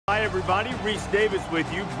Hi everybody, Reese Davis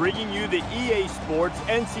with you, bringing you the EA Sports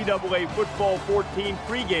NCAA Football 14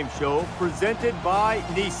 pregame show presented by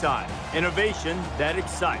Nissan. Innovation that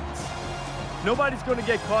excites. Nobody's going to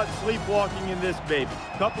get caught sleepwalking in this baby.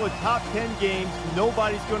 Couple of top 10 games,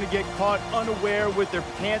 nobody's going to get caught unaware with their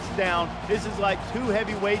pants down. This is like two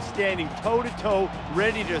heavyweights standing toe-to-toe,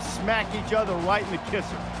 ready to smack each other right in the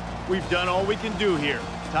kisser. We've done all we can do here.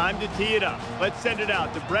 Time to tee it up. Let's send it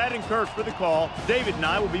out to Brad and Kirk for the call. David and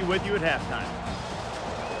I will be with you at halftime.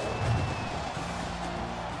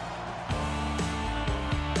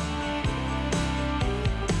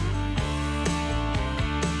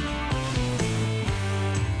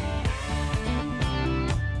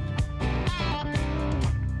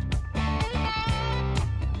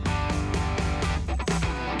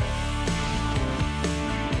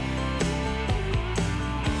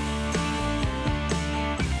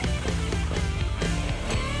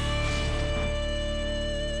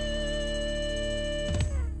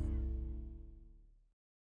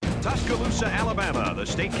 Tuscaloosa, Alabama, the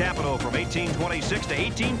state capital from 1826 to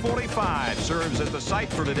 1845, serves as the site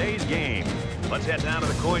for today's game. Let's head down to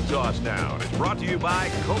the coin toss now. It's brought to you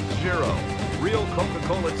by Coke Zero. Real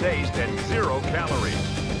Coca-Cola taste and 0 calories.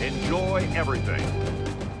 Enjoy everything.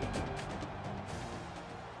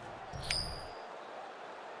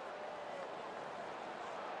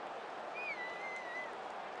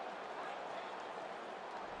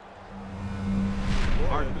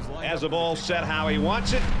 Has the ball set how he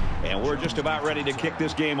wants it, and we're just about ready to kick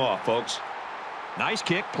this game off, folks. Nice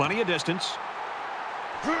kick, plenty of distance.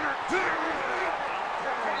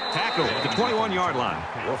 Tackle at the 21-yard line.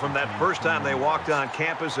 Well, from that first time they walked on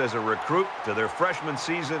campus as a recruit to their freshman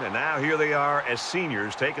season, and now here they are as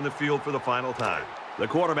seniors taking the field for the final time. The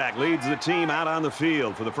quarterback leads the team out on the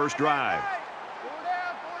field for the first drive.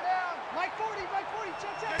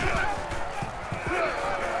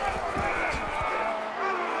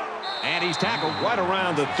 And he's tackled right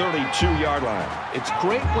around the 32-yard line. It's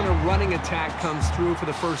great when a running attack comes through for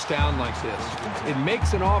the first down like this. It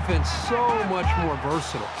makes an offense so much more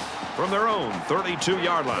versatile. From their own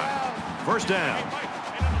 32-yard line. First down.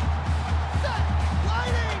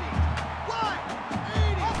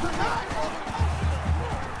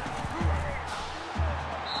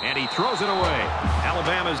 And he throws it away.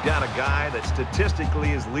 Alabama's got a guy that statistically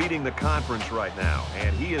is leading the conference right now,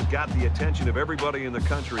 and he has got the attention of everybody in the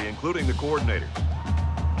country, including the coordinator.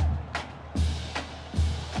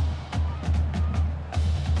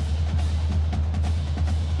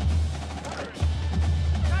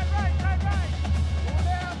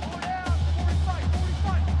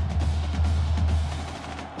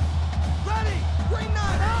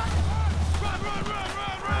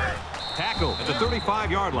 Tackle at the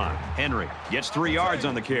 35-yard line. Henry gets 3 yards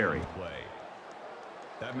on the carry.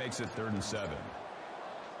 That makes it 3rd and 7.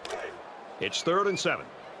 It's 3rd and 7.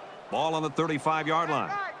 Ball on the 35-yard line.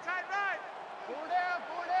 Tight right. 4 down.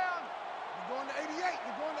 You're going to 88.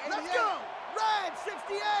 You're going to 88. Let's go. Red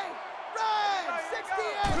 68. Red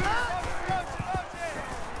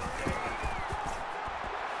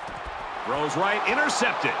 68. Throws right,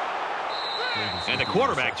 intercepted. And the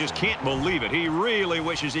quarterback just can't believe it. He really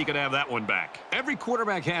wishes he could have that one back. Every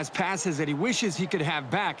quarterback has passes that he wishes he could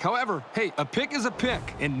have back. However, hey, a pick is a pick,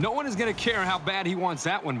 and no one is going to care how bad he wants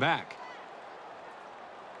that one back.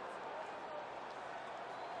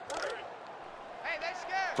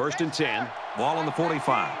 First and 10, ball on the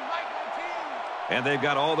 45. And they've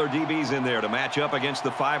got all their DBs in there to match up against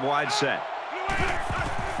the 5-wide set.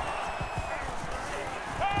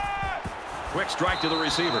 Quick strike to the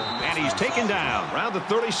receiver, and he's taken down around the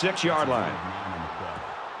 36-yard line.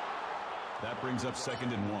 That brings up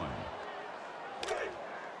 2nd and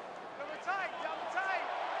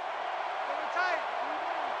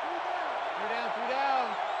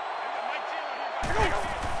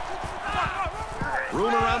 1.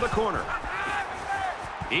 Room around the corner.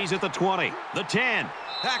 He's at the 20, the 10.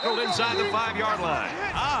 Tackled inside the 5-yard line.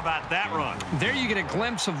 How about that run? There you get a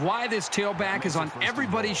glimpse of why this tailback is on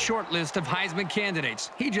everybody's short list of Heisman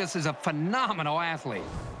candidates. He just is a phenomenal athlete.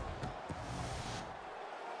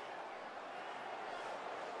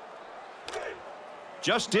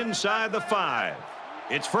 Just inside the 5.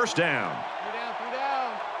 It's first down. 3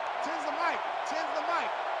 down. Tens the mic.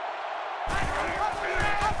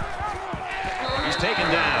 He's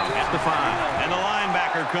taken down at the 5. And the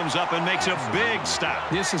linebacker comes up and makes a big stop.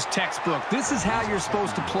 This is textbook. This is how you're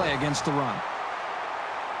supposed to play against the run.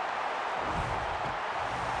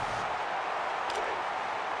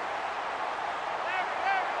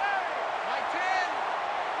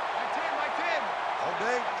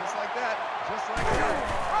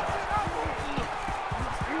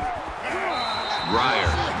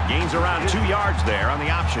 Gains around 2 yards there on the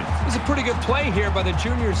option. It was a pretty good play here by the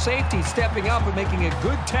junior safety, stepping up and making a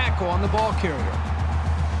good tackle on the ball carrier.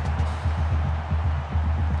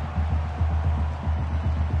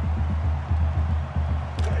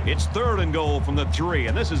 It's 3rd and goal from the 3,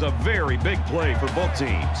 and this is a very big play for both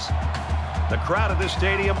teams. The crowd at this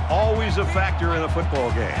stadium, always a factor in a football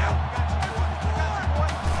game.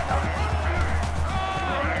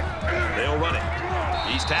 They'll run it.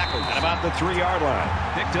 He's tackled at about the 3-yard line.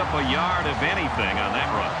 Picked up a yard, if anything, on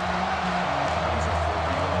that run.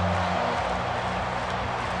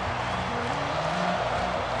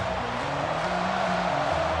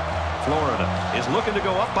 Florida is looking to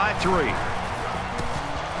go up by 3.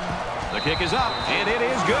 The kick is up, and it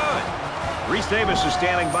is good. Reese Davis is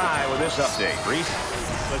standing by with this update. Reese?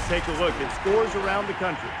 Let's take a look at scores around the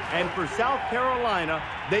country. And for South Carolina,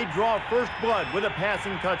 they draw first blood with a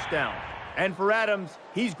passing touchdown. And for Adams,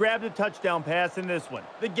 he's grabbed a touchdown pass in this one.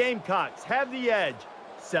 The Gamecocks have the edge,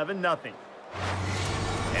 7-0.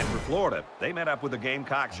 And for Florida, they met up with the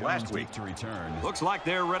Gamecocks last week. To return. Looks like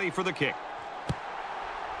they're ready for the kick.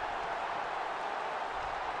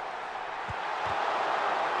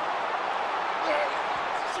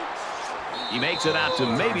 He makes it out to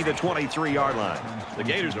maybe the 23-yard line. The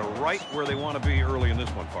Gators are right where they want to be early in this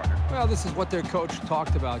one, partner. Well, this is what their coach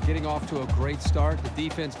talked about, getting off to a great start. The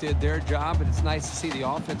defense did their job, and it's nice to see the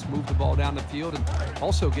offense move the ball down the field and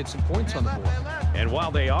also get some points on the board. And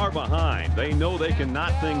while they are behind, they know they can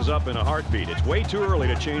knot things up in a heartbeat. It's way too early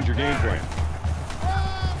to change your game plan.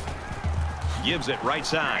 Gives it right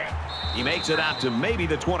side. He makes it out to maybe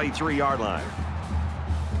the 23-yard line.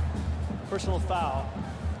 Personal foul.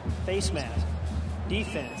 Face mask.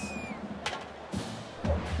 Defense.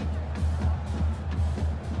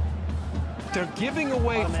 They're giving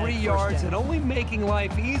away 3 yards and only making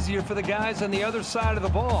life easier for the guys on the other side of the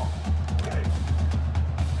ball.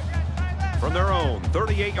 From their own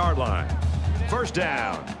 38-yard line. First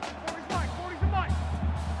down.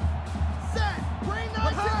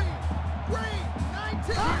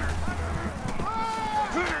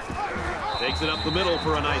 Takes it up the middle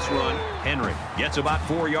for a nice run. Henry gets about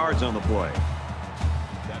 4 yards on the play.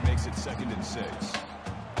 That makes it 2nd and 6.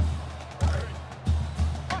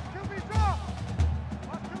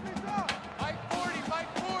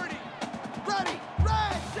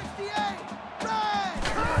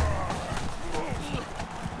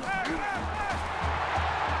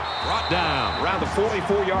 Brought down around the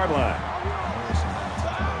 44-yard line.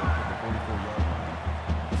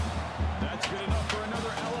 That's good enough for another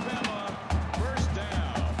Alabama first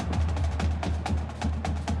down.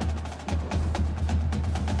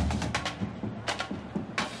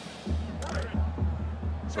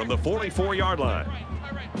 From the 44-yard line.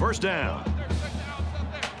 First down.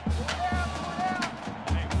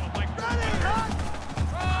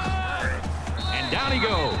 And down he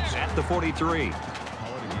goes at the 43.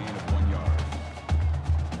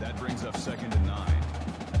 Brings up 2nd and 9.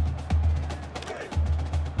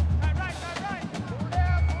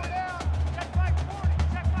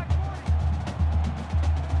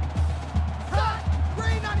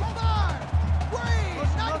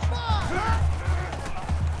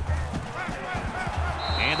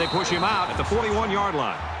 And they push him out at the 41-yard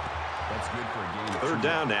line. That's good for a gain. 3rd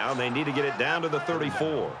down now. They need to get it down to the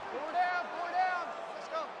 34.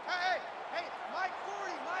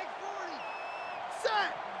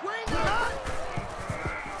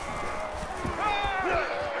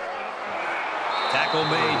 Tackle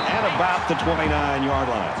made at about the 29-yard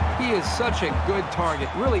line. He is such a good target,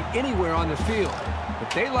 really anywhere on the field.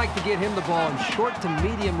 But they like to get him the ball in short to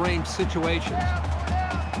medium range situations.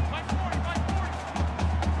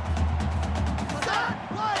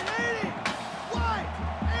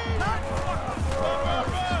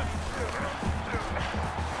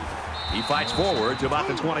 He fights forward to about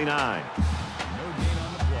the 29. No gain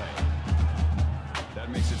on the play. That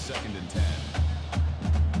makes it 2nd and 10.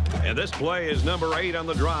 And this play is number 8 on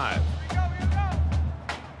the drive.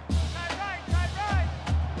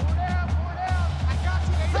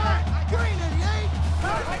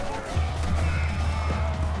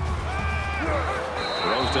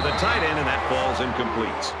 Throws to the tight end, and that falls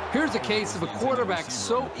incomplete. Here's a case of a quarterback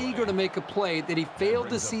so eager to make a play that he failed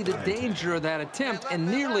to see the danger of that attempt and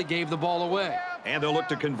nearly gave the ball away. And they'll look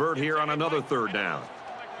to convert here on another 3rd down.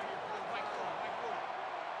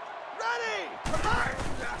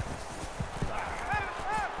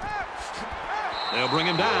 They'll bring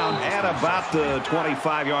him down at about the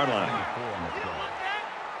 25-yard line.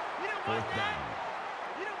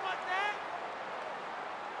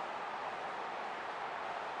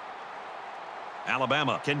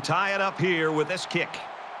 Alabama can tie it up here with this kick.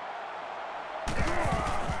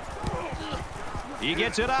 He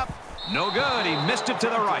gets it up. No good. He missed it to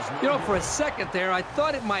the right. You know, for a second there, I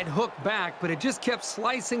thought it might hook back, but it just kept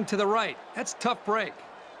slicing to the right. That's a tough break.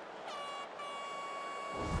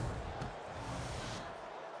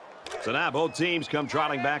 So now both teams come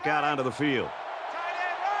trotting back out onto the field.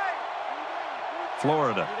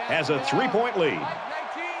 Florida has a 3-point lead.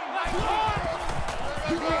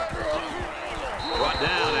 Brought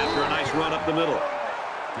down after a nice run up the middle.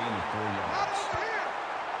 Gain of 4 yards.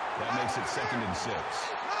 That makes it 2nd and 6.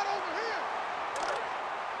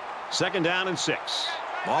 Second down and 6.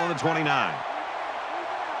 Ball on the 29.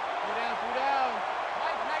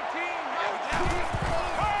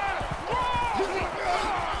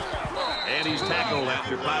 And he's tackled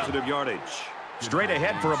after positive yardage. Straight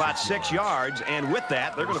ahead for about 6 yards, and with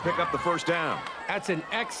that, they're going to pick up the first down. That's an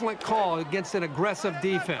excellent call against an aggressive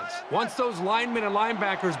defense. Once those linemen and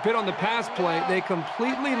linebackers bit on the pass play, they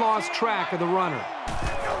completely lost track of the runner.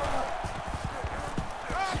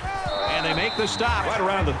 And they make the stop right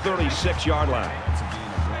around the 36-yard line. That's a gain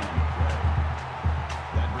of 1 on the play.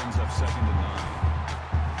 That brings up 2nd and 9.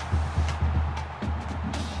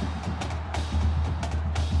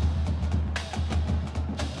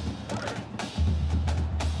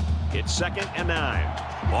 It's 2nd and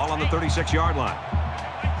 9. Ball on the 36-yard line.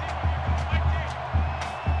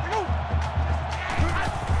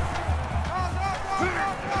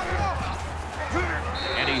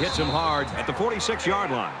 And he hits him hard at the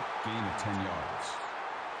 46-yard line. Gain of 10 yards.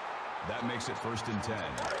 That makes it 1st and 10.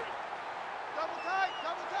 Double tight,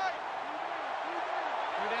 double tight.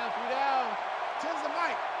 3 down, 3 down. Chin's the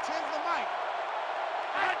mic, chin's the mic.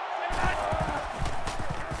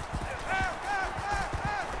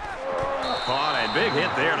 Caught a big hit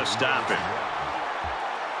there to stop him.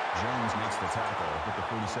 Jones makes the tackle at the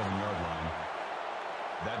 47-yard line.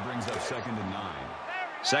 That brings up 2nd and 9.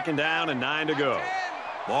 Second down and 9 to go.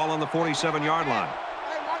 Ball on the 47-yard line.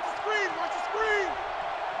 Hey, watch the screen, watch the screen.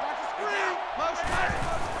 Watch the screen. Motion,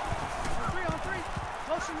 motion. 3 on 3.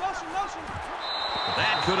 Motion, motion, motion.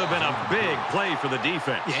 That could have been a big play for the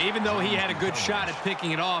defense. Yeah, even though he had a good shot at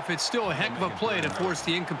picking it off, it's still a heck of a play to force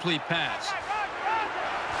the incomplete pass.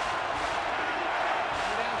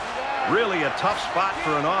 Really a tough spot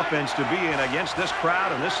for an offense to be in against this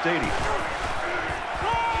crowd in this stadium.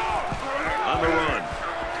 On the run.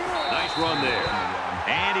 Nice run there.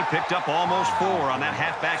 And he picked up almost 4 on that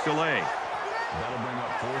halfback delay. That'll bring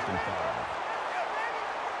up 4th and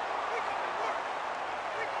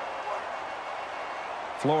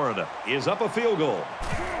 5. Florida is up a field goal.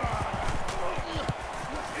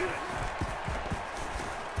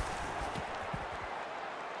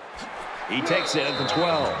 He takes it at the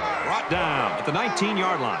 12. Brought down at the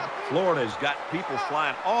 19-yard line. Florida's got people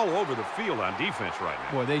flying all over the field on defense right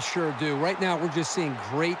now. Boy, they sure do. Right now, we're just seeing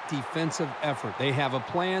great defensive effort. They have a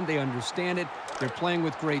plan. They understand it. They're playing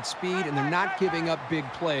with great speed, and they're not giving up big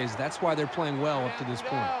plays. That's why they're playing well up to this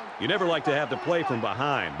point. You never like to have to play from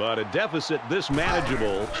behind, but a deficit this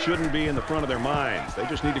manageable shouldn't be in the front of their minds. They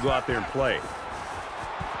just need to go out there and play.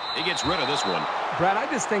 He gets rid of this one. Brad, I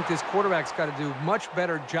just think this quarterback's got to do a much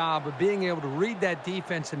better job of being able to read that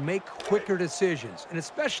defense and make quicker decisions. And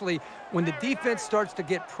especially when the defense starts to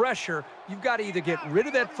get pressure, you've got to either get rid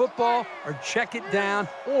of that football or check it down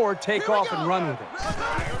or take off and run with it.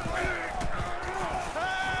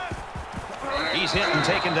 He's hit and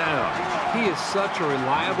taken down. He is such a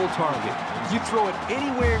reliable target. You throw it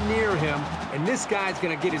anywhere near him, and this guy's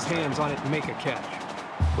going to get his hands on it and make a catch.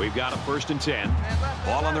 We've got a 1st and 10.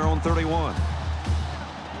 Ball on their own 31.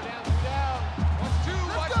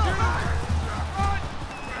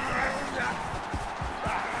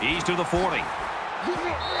 He's to the 40.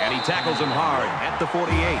 And he tackles him hard at the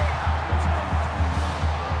 48.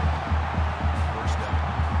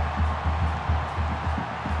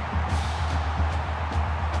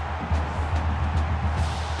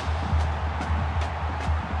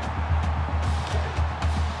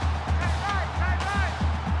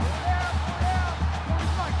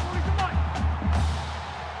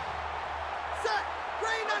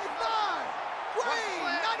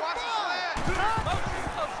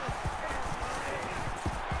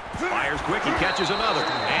 Fires quick, he catches another,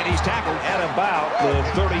 and he's tackled at about the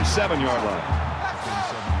 37-yard line.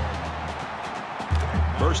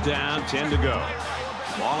 First down, 10 to go.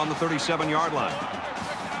 Ball on the 37-yard line.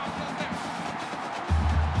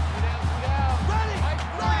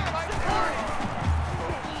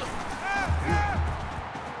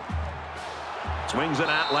 Swings it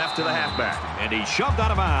out left to the halfback, and he's shoved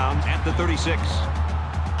out of bounds at the 36.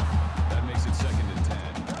 That makes it 2nd and 10.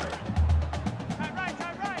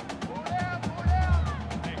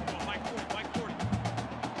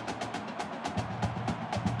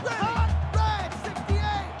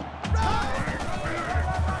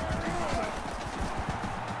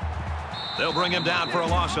 They'll bring him down for a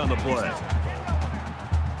loss on the play.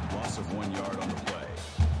 Loss of 1 yard on the play.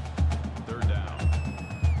 Third down.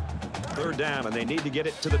 Third down, and they need to get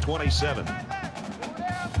it to the 27.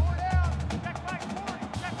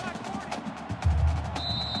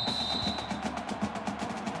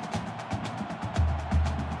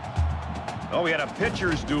 Oh, we had a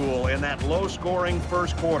pitcher's duel in that low-scoring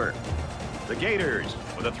first quarter. The Gators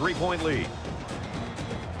with a 3-point lead.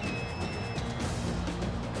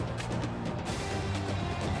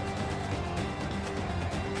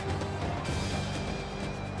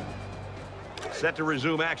 Set to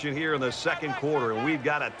resume action here in the second quarter, and we've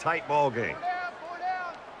got a tight ball game. Four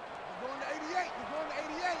down. We're going to 88. We're going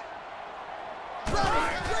to 88.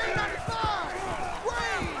 Green 95.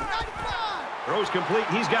 Green 95. Throws complete.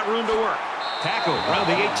 He's got room to work. Tackle around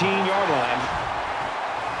the 18-yard line.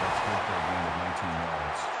 That's good for a gain of 19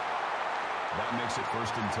 yards. That makes it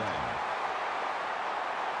 1st and 10.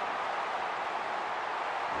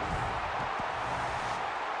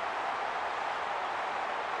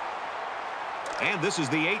 And this is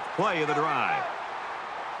the 8th play of the drive.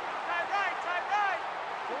 Tight right.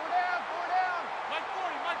 Four down. Mike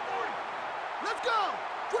 40. Let's go.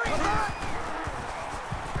 Green hot.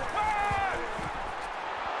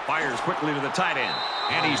 Fires quickly to the tight end.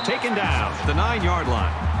 And he's taken down at the 9-yard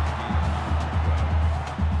line.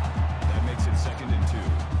 That makes it 2nd and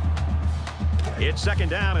 2. It's 2nd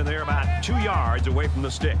down, and they're about 2 yards away from the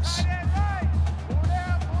sticks. Four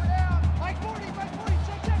down. Mike 40.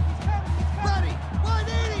 Check. He's coming. Ready.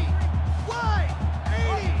 180. Wide.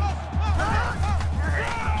 80.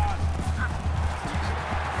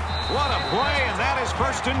 What a play, and that is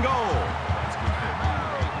 1st and goal. That's good for a gain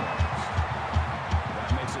of 8 yards. That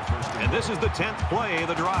makes it 1st and And this is the 10th play of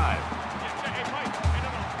the drive.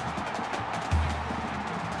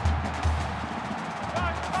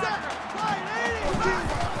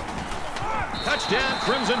 Touchdown,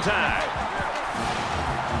 Crimson Tide.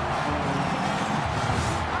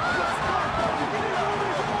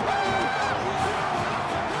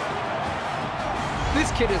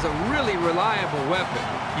 This kid is a really reliable weapon.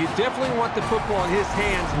 You definitely want the football in his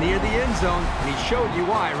hands near the end zone, and he showed you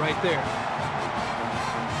why right there.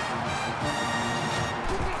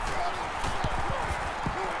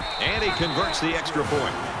 And he converts the extra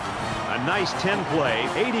point. A nice 10-play,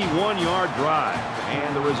 81-yard drive.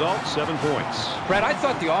 And the result, 7 points. Brad, I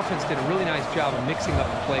thought the offense did a really nice job of mixing up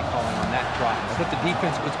the play calling on that drive. I thought the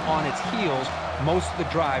defense was on its heels most of the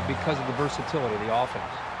drive because of the versatility of the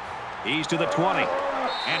offense. He's to the 20.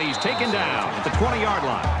 And he's taken down at the 20-yard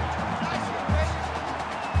line.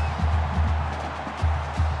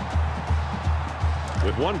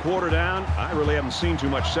 With 1 quarter down, I really haven't seen too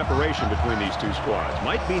much separation between these two squads.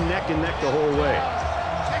 Might be neck and neck the whole way.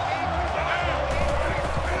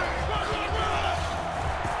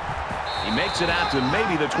 He makes it out to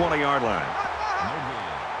maybe the 20-yard line. No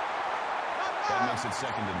gain. That makes it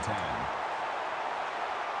 2nd and 10.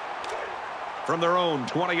 From their own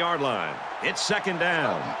 20-yard line, it's 2nd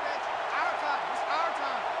down. Our time. It's our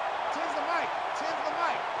time. 10's the mic.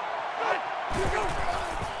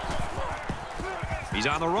 He's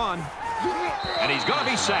on the run, and he's going to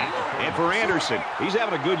be sacked. And for Anderson, he's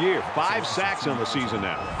having a good year. 5 sacks on the season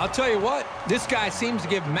now. I'll tell you what, this guy seems to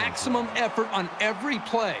give maximum effort on every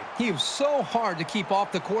play. He is so hard to keep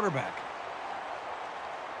off the quarterback.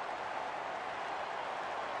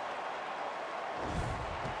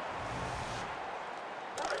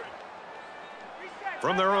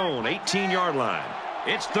 From their own 18-yard line,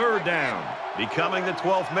 it's 3rd down. Becoming the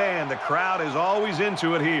 12th man, the crowd is always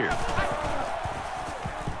into it here.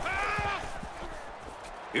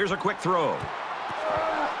 Here's a quick throw.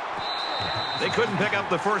 They couldn't pick up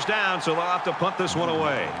the 1st down, so they'll have to punt this one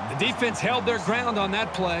away. The defense held their ground on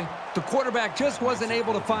that play. The quarterback just wasn't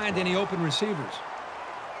able to find any open receivers.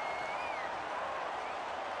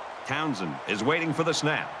 Townsend is waiting for the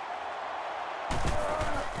snap.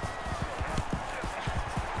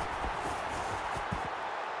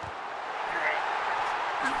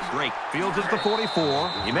 Drake fields at the 44.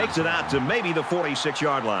 He makes it out to maybe the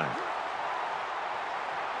 46-yard line.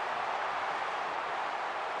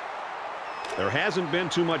 There hasn't been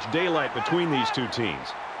too much daylight between these two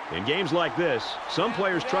teams. In games like this, some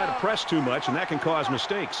players try to press too much, and that can cause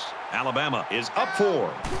mistakes. Alabama is up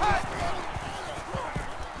 4.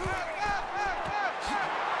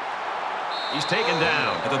 He's taken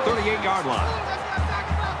down at the 38-yard line.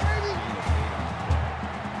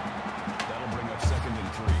 That'll bring up 2nd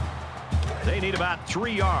and 3. They need about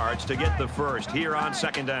 3 yards to get the first here on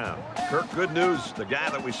 2nd down. Kirk, good news. The guy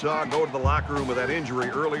that we saw go to the locker room with that injury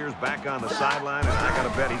earlier is back on the sideline, and I got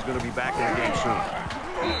to bet he's going to be back in the game soon.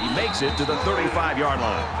 He makes it to the 35-yard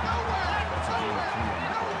line.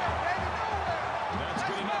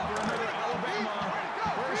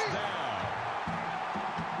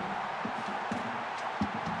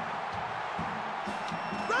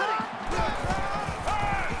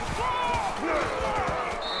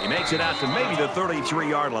 makes it out to maybe the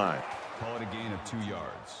 33-yard line. Call it a gain of 2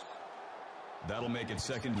 yards. That'll make it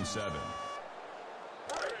 2nd and 7.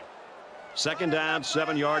 Second down,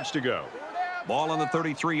 7 yards to go. Ball on the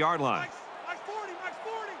 33-yard line. Max 40, Max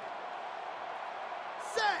 40.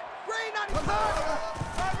 Set. Green on the top.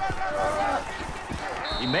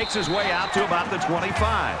 He makes his way out to about the 25. Call it a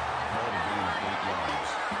gain of 8 yards.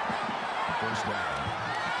 First down.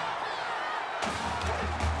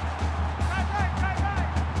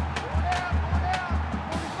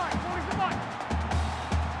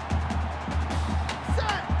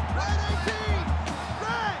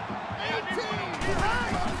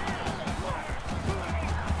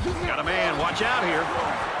 Got a man, watch out here.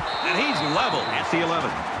 And he's level at the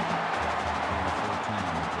 11.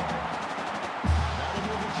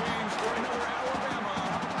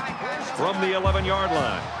 From the 11-yard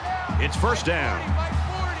line, it's first down.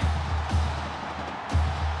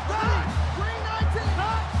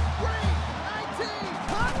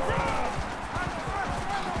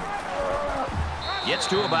 Gets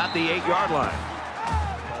to about the 8-yard line.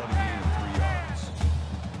 Call it a gain of 3 yards.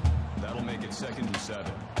 That'll make it 2nd and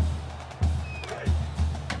 7.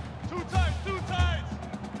 Two times. Go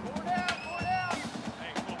down.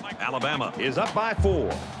 Alabama is up by 4.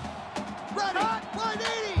 Ready.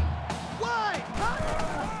 180. Wide. Run.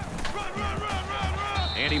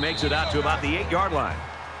 And he makes it out to about the 8-yard line.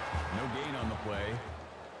 No gain on the play.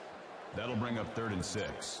 That'll bring up 3rd and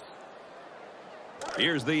 6.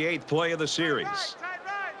 Here's the 8th play of the series. Tight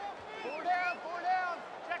right. Four down.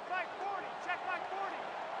 Check back 40.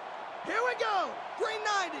 Here we go. Green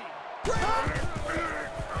 90.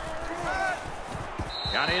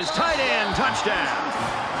 Got his tight end touchdown.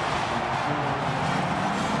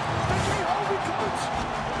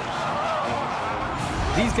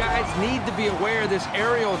 These guys need to be aware this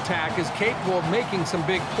aerial attack is capable of making some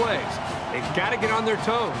big plays. They've got to get on their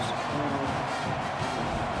toes.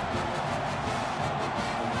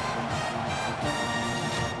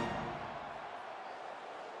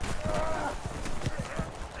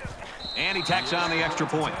 And he tacks on the extra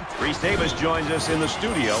point. Reese Davis joins us in the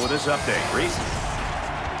studio with this update. Reese?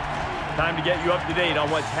 Time to get you up to date on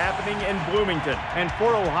what's happening in Bloomington. And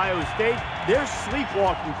for Ohio State, they're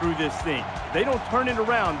sleepwalking through this thing. They don't turn it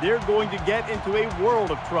around, they're going to get into a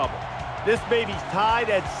world of trouble. This baby's tied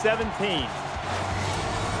at 17.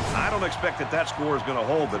 I don't expect that score is going to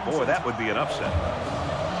hold, but boy, that would be an upset.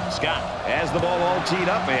 Scott has the ball all teed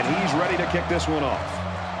up, and he's ready to kick this one off.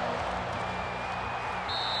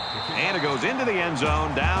 And it goes into the end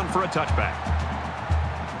zone, down for a touchback.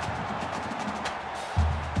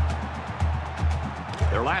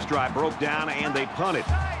 Their last drive broke down, and they punted.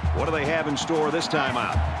 What do they have in store this time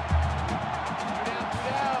out?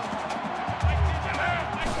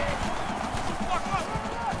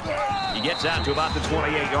 He gets out to about the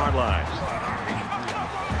 28-yard line.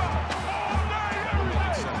 That'll make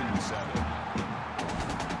it 2nd and 7.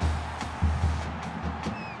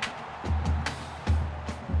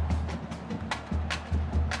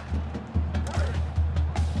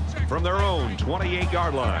 From their own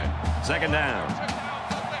 28-yard line. Second down.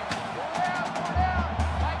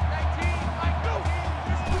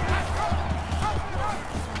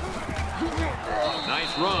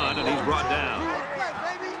 Nice run, and he's brought down.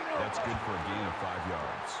 That's good for a gain of 5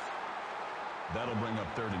 yards. That'll bring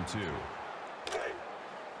up 3rd and 2.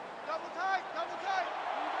 Double tight. Go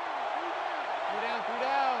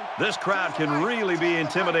down. This crowd can really be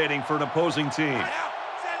intimidating for an opposing team.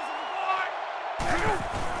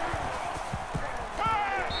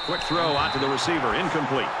 Quick throw out to the receiver,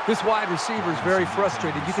 incomplete. This wide receiver is very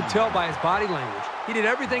frustrated. You can tell by his body language. He did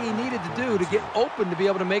everything he needed to do to get open to be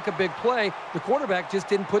able to make a big play. The quarterback just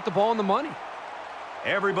didn't put the ball in the money.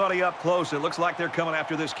 Everybody up close. It looks like they're coming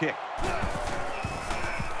after this kick.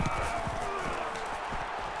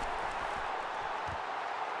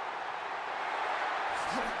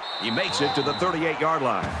 He makes it to the 38-yard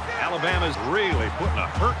line. Alabama's really putting a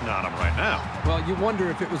hurting on him right now. Well, you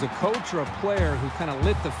wonder if it was a coach or a player who kind of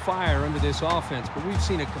lit the fire under this offense, but we've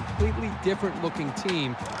seen a completely different-looking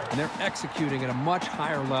team, and they're executing at a much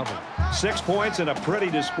higher level. 6 points and a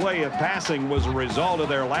pretty display of passing was a result of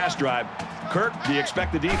their last drive. Kurt, do you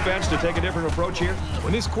expect the defense to take a different approach here?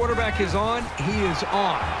 When this quarterback is on, he is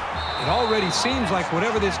on. It already seems like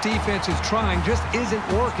whatever this defense is trying just isn't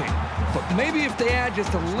working. But maybe if they add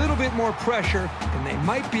just a little bit more pressure, then they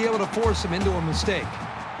might be able to force him into a mistake.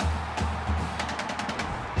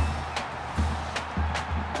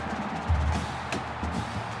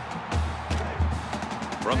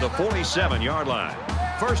 From the 47-yard line,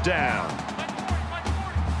 first down.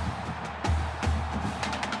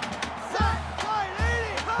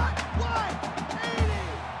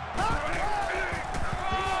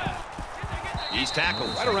 He's tackled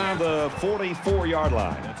right around the 44-yard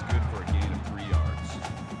line. That's good for a gain of 3 yards.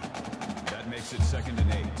 That makes it 2nd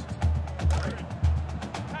and 8.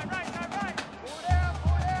 Time right. 4 down.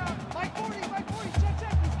 Mike 40. Check.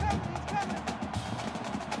 He's coming.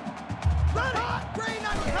 Ready. Green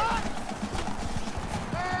on the hot.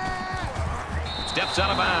 Steps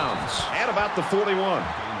out of bounds at about the 41. Gain of 3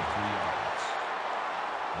 yards.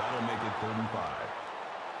 That'll make it 3rd and 5.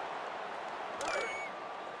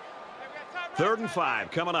 3rd and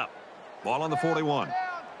 5 coming up. Ball on the 41. Yeah,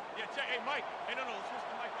 check. Hey, Mike. Hey, no, switch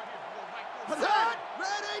the mic right here. Mike.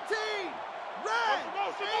 Red 18. Red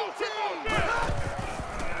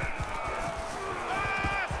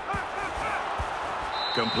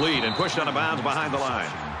 18. Complete and pushed out of bounds behind the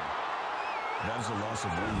line. That is a loss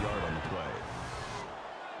of 1 yard on the play.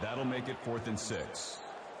 That'll make it 4th and 6.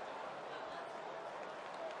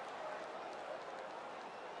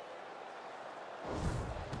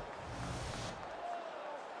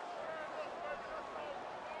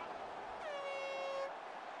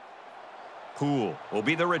 Poole will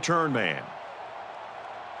be the return man.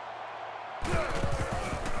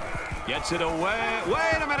 Gets it away.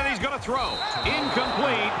 Wait a minute, he's going to throw.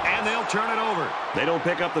 Incomplete, and they'll turn it over. They don't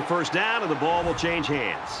pick up the first down, and the ball will change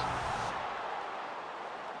hands.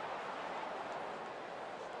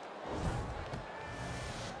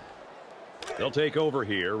 They'll take over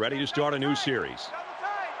here, ready to start a new series.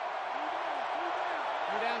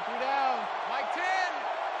 3 down. Mike 10.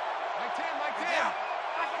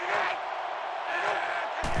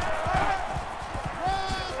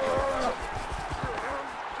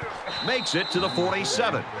 Makes it to the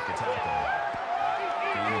 47. With the tackle.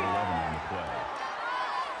 Gain of 11 on the play.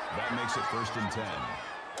 That makes it 1st and 10.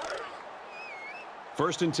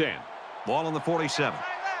 1st and 10. Ball on the 47. 3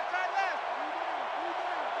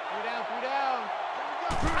 down.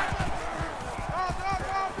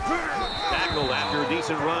 Tackled after a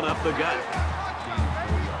decent run up the gut. Gain of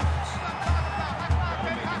 4 yards.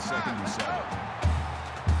 That'll make it 2nd and 7.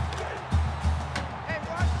 Hey,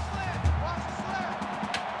 watch the slant.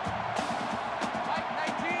 Mike 19.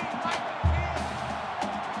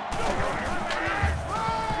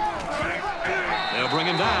 They'll bring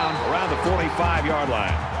him down around the 45-yard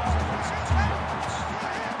line.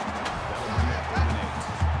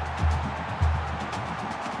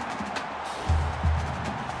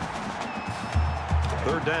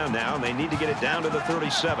 Third down now, and they need to get it down to the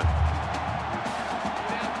 37.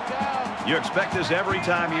 You expect this every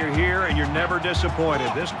time you're here, and you're never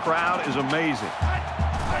disappointed. This crowd is amazing.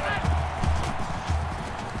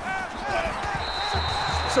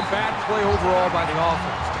 It's a bad play overall by the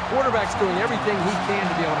offense. The quarterback's doing everything he can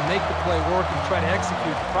to be able to make the play work and try to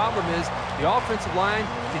execute. The problem is the offensive line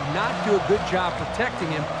did not do a good job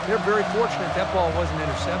protecting him. They're very fortunate that ball wasn't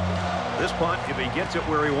intercepted. This punt, if he gets it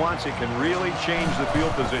where he wants, it can really change the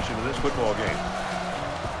field position of this football game.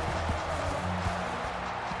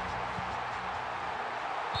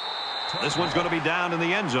 This one's going to be down in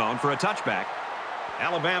the end zone for a touchback.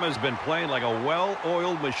 Alabama's been playing like a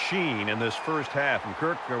well-oiled machine in this first half. And,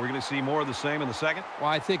 Kirk, are we going to see more of the same in the second? Well,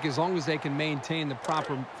 I think as long as they can maintain the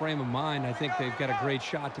proper frame of mind, I think they've got a great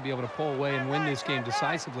shot to be able to pull away and win this game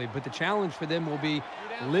decisively. But the challenge for them will be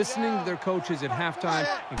listening to their coaches at halftime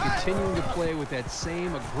and continuing to play with that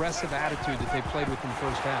same aggressive attitude that they played with in the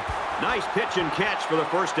first half. Nice pitch and catch for the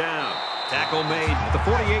first down. Tackle made at the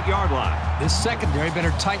 48-yard line. This secondary better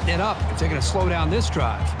tighten it up if they're going to slow down this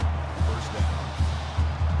drive. First down.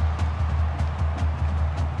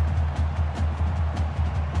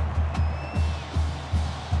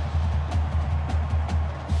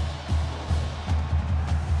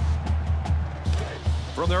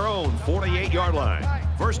 From their own 48-yard line.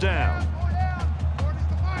 First down.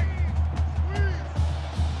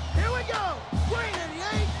 Here we go. Green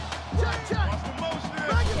 88. Check.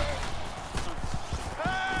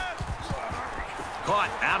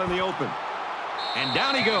 Caught out in the open. And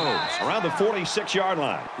down he goes around the 46-yard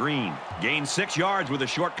line. Green gains 6 yards with a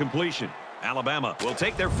short completion. Alabama will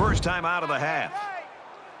take their first time out of the half.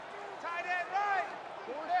 Tight end right.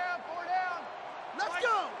 4 down. Let's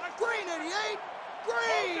go. Green 88.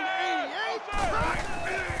 Green 88.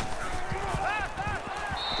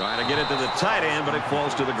 Trying to get it to the tight end, but it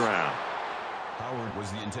falls to the ground. Howard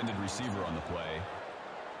was the intended receiver on the play.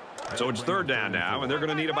 So it's third down now, and they're going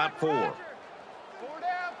to need about 4. 4 down.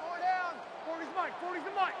 40's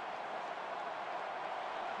Mike.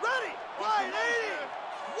 Ready. Wide 80.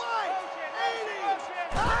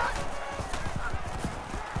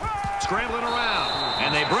 Scrambling around,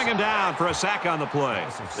 and they bring him down for a sack on the play.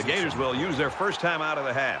 The Gators will use their first time out of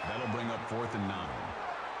the half. That'll bring up 4th and 9.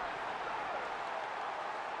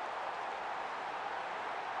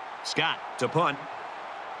 Scott to punt.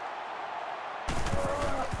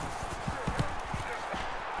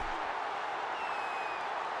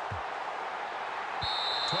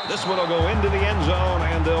 This one will go into the end zone,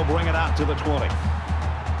 and they'll bring it out to the 20.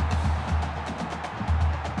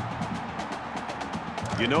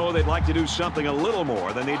 You know they'd like to do something a little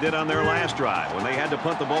more than they did on their last drive when they had to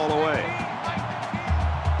punt the ball away.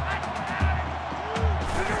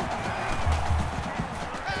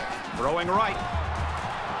 Throwing right.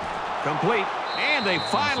 Complete. And they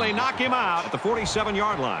finally knock him out at the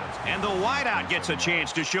 47-yard line. And the wideout gets a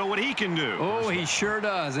chance to show what he can do. Oh, he sure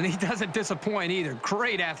does. And he doesn't disappoint either.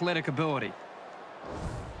 Great athletic ability.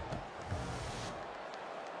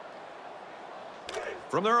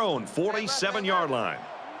 From their own 47-yard line,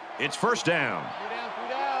 it's first down. Three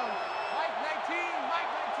down. Mike 19,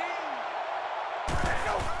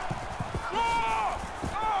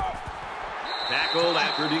 Tackled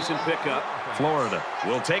after a decent pickup. Florida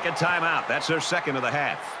will take a timeout. That's their second of the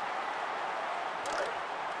half.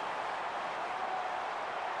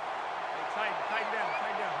 Tighten down.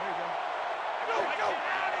 There you go.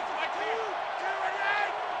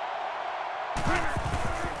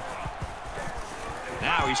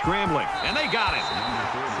 Now he's scrambling, and they got him. Number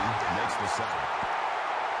 30 makes the sack.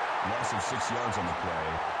 Loss of 6 yards on the play.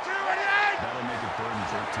 That'll make it 3rd and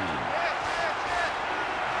 13.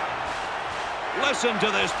 Listen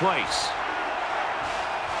to this place.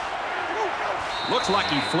 Looks like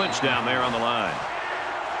he flinched down there on the line.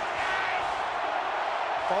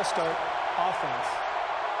 False start, offense.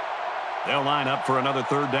 They'll line up for another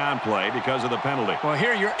 3rd down play because of the penalty. Well,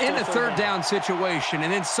 here you're in a 3rd down situation,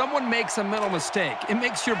 and then someone makes a mental mistake. It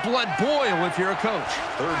makes your blood boil if you're a coach.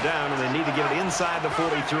 3rd down, and they need to get it inside the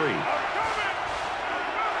 43.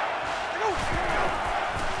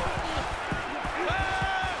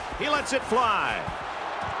 He lets it fly.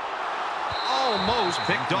 Almost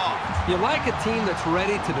picked off. You like a team that's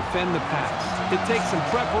ready to defend the pass. It takes some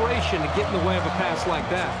preparation to get in the way of a pass like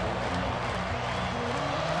that.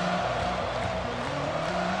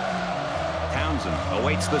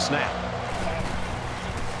 Awaits the snap.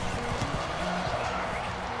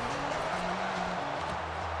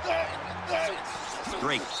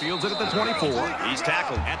 Drake fields it at the 24. He's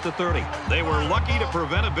tackled at the 30. They were lucky to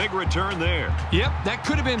prevent a big return there. Yep, that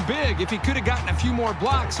could have been big if he could have gotten a few more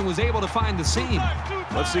blocks and was able to find the seam.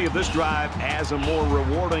 Let's see if this drive has a more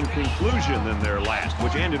rewarding conclusion than their last,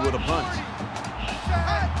 which ended with a punt.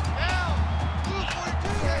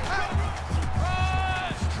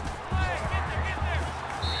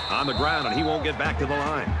 On the ground, and he won't get back to the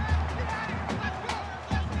line.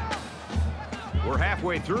 We're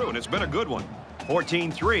halfway through, and it's been a good one.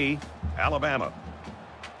 14-3, Alabama.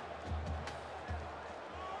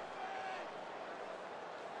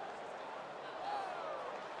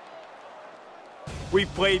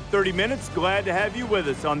 We've played 30 minutes. Glad to have you with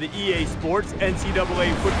us on the EA Sports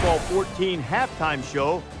NCAA Football 14 halftime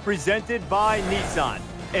show presented by Nissan.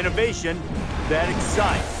 Innovation that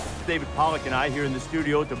excites. David Pollack and I here in the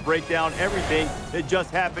studio to break down everything that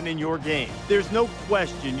just happened in your game. There's no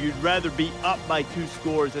question you'd rather be up by 2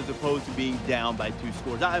 scores as opposed to being down by 2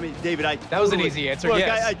 scores. I mean, David, that was an easy answer, look,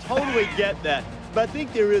 yes. I totally get that. But I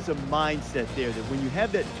think there is a mindset there that when you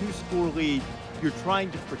have that 2-score lead, you're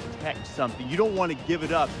trying to protect something. You don't want to give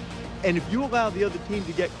it up. And if you allow the other team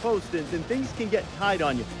to get close, then things can get tight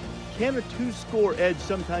on you. Can a 2-score edge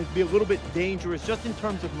sometimes be a little bit dangerous just in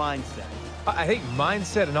terms of mindset? I think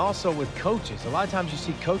mindset, and also with coaches. A lot of times you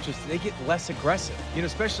see coaches, they get less aggressive. You know,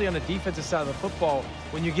 especially on the defensive side of the football,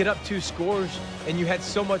 when you get up 2 scores and you had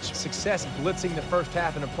so much success blitzing the first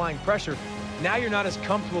half and applying pressure, now you're not as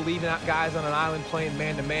comfortable leaving out guys on an island playing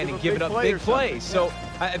man-to-man and giving up big plays. So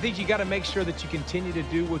I think you got to make sure that you continue to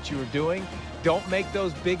do what you were doing. Don't make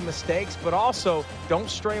those big mistakes, but also don't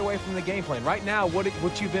stray away from the game plan. Right now, what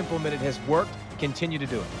you've implemented has worked. Continue to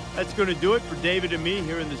do it. That's going to do it for David and me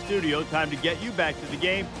here in the studio. Time to get you back to the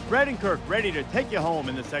game. Brad and Kirk ready to take you home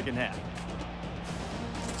in the second half.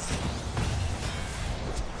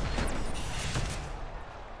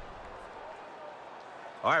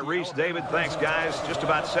 All right, Reese, David, thanks, guys. Just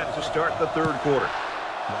about set to start the 3rd quarter.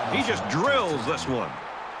 He just drills this one.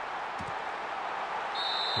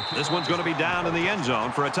 This one's going to be down in the end zone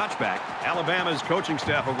for a touchback. Alabama's coaching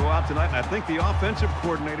staff will go out tonight, and I think the offensive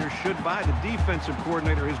coordinator should buy the defensive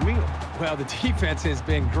coordinator his meal. Well, the defense has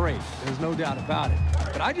been great. There's no doubt about it.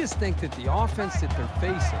 But I just think that the offense that they're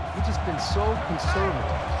facing, it's just been so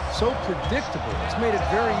conservative, so predictable. It's made it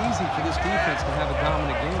very easy for this defense to have a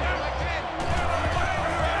dominant game.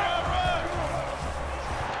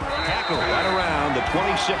 Tackle right around the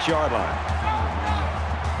 26-yard line.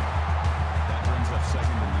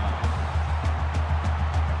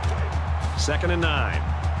 2nd and 9.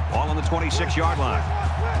 Ball on the 26-yard line.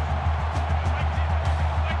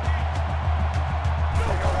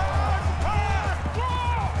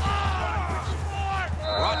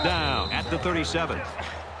 Brought down at the 37.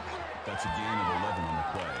 That's a gain of 11 on the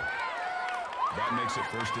play. That makes it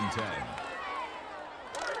 1st and 10.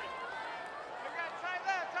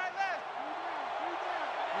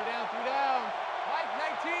 Three down. Mike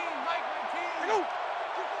 19. Mike 19. Go.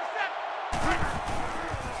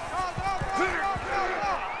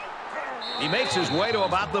 He makes his way to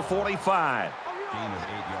about the 45. Gain of 8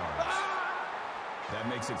 yards. That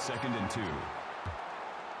makes it 2nd and 2.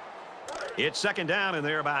 It's 2nd down, and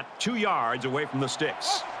they're about 2 yards away from the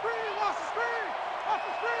sticks.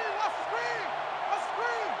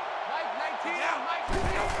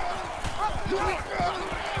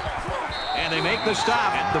 And they make the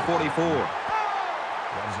stop at the 44.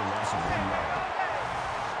 That is a loss of 1 yard.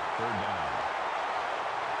 3rd down.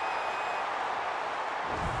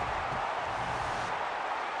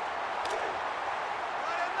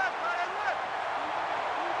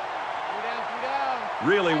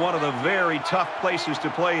 Really one of the very tough places to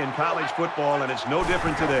play in college football, and it's no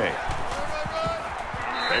different today.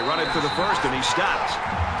 They run it for the first, and he stops.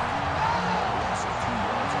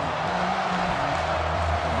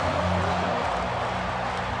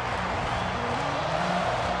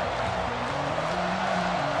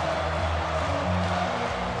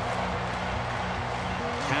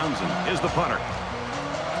 Townsend is the punter.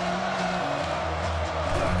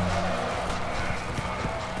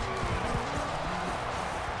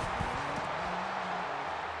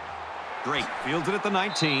 Drake fields it at the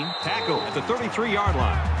 19. Tackle at the 33-yard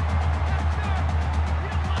line.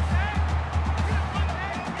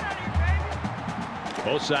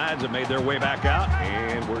 Both sides have made their way back out,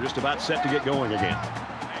 and we're just about set to get going again.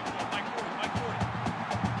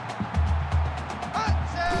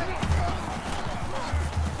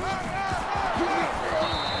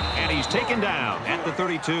 And he's taken down at the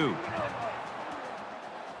 32.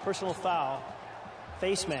 Personal foul.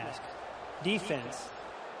 Face mask. Defense.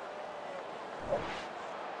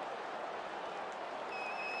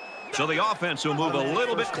 So the offense will move a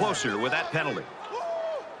little bit closer with that penalty.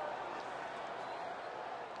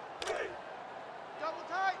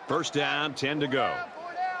 First down, 10 to go.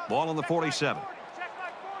 Ball on the 47.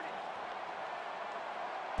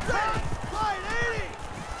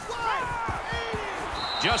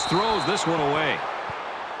 Just throws this one away.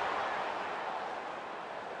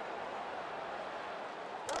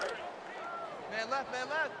 Man left, man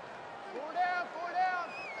left. 4 down, 4 down.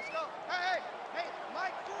 Let's go. Hey, hey,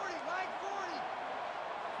 Mike 40, Mike 40.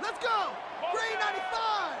 Let's go. Green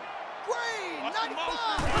 95. Green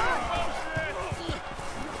 95.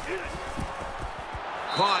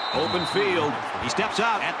 Caught, open field. He steps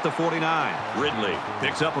out at the 49. Ridley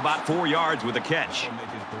picks up about 4 yards with a catch.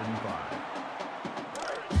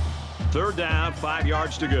 3rd down, 5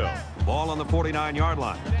 yards to go. Ball on the 49-yard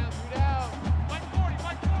line.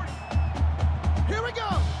 Here we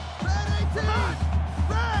go. Red 18.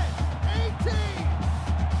 Red 18.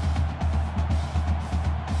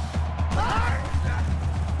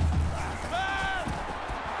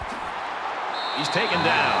 He's taken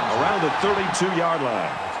down around the 32-yard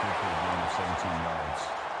line. That's good for a gain of 17 yards.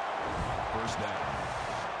 1st down.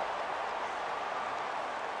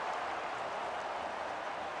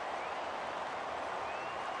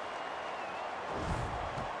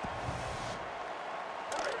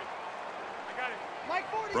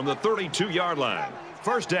 From the 32-yard line.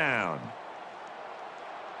 1st down.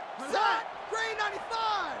 Set. Green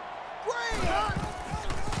 95. Green.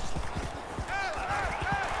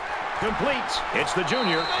 Completes. It's the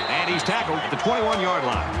junior, and he's tackled at the 21-yard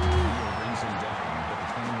line. Brings him down at the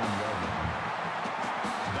 21-yard line.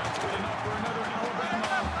 That's good enough for another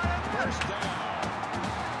Alabama 1st down.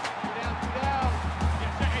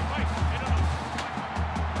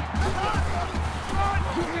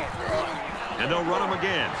 And they'll run him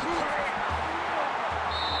again.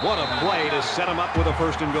 What a play to set him up with a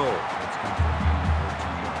 1st and goal. That's good for a gain of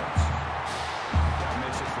 13 yards. That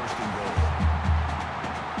makes it 1st and goal.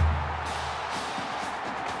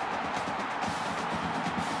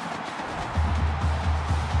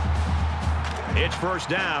 It's 1st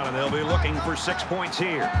down, and they'll be looking for 6 points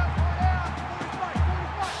here.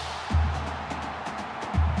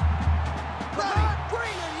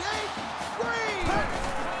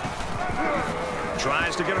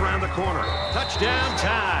 Tries to get around the corner. Touchdown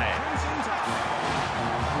tie.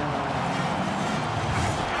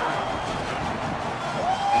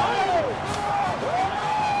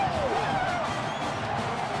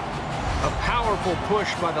 A powerful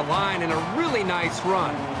push by the line and a really nice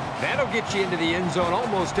run. That'll get you into the end zone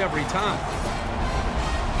almost every time.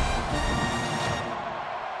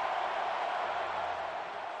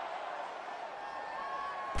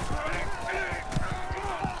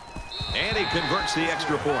 And he converts the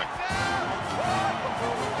extra point.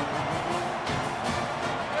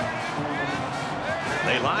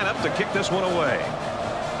 They line up to kick this one away.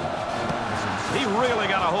 He really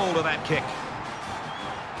got a hold of that kick.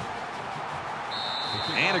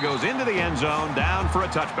 And it goes into the end zone, down for a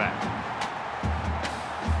touchback.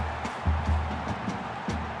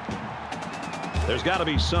 There's got to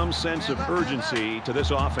be some sense of urgency to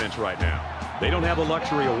this offense right now. They don't have the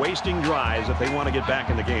luxury of wasting drives if they want to get back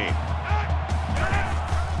in the game.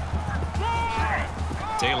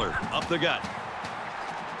 Taylor up the gut.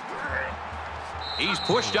 He's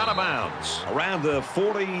pushed out of bounds around the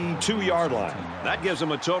 42-yard line. That gives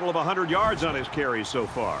him a total of 100 yards on his carries so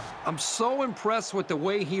far. I'm so impressed with the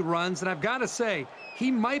way he runs, and I've got to say,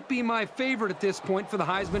 he might be my favorite at this point for the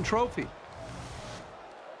Heisman Trophy.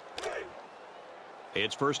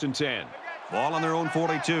 It's 1st and 10. Ball on their own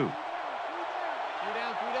 42.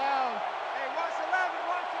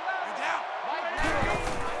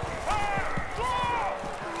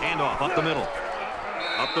 Handoff up the middle.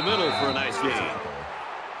 Up the middle for a nice gain.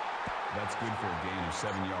 That's good for a gain of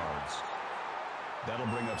 7 yards. That'll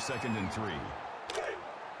bring up 2nd and 3.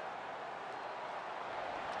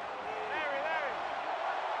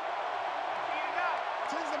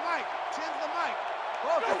 Chin's the mic. Chin's the mic.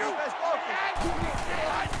 Focus.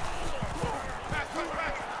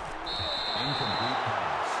 Incomplete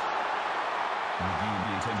pass. McGee,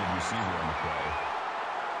 the intended receiver on the play.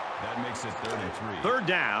 That makes it 3rd and 3. 3rd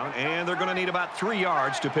down, and they're going to need about 3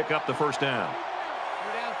 yards to pick up the 1st down.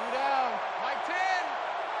 Three down. Mike 10.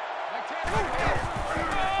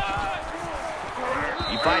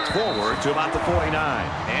 He fights forward to about the 49,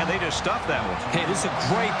 and they just stuffed that one. Hey, this is a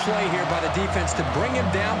great play here by the defense to bring him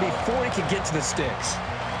down before he could get to the sticks.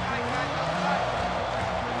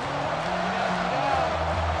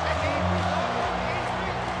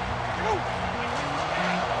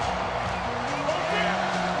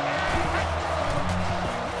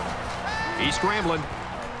 He's scrambling.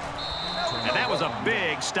 And that was a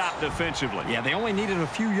big stop defensively. Yeah, they only needed a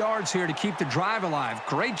few yards here to keep the drive alive.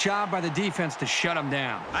 Great job by the defense to shut him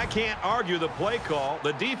down. I can't argue the play call.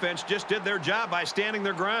 The defense just did their job by standing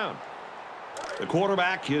their ground. The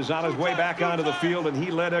quarterback is on his way back onto the field, and he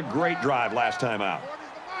led a great drive last time out.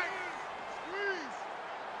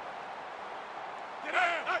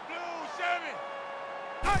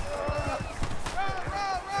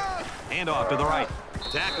 Handoff to the right.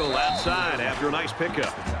 Tackle outside after a nice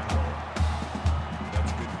pickup.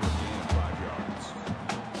 That's good for a gain of 5 yards.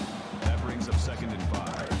 That brings up 2nd and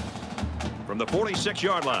 5. From the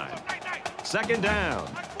 46-yard line. 2nd down.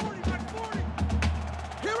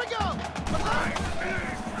 Here we go.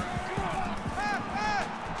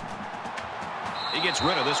 He gets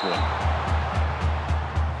rid of this one.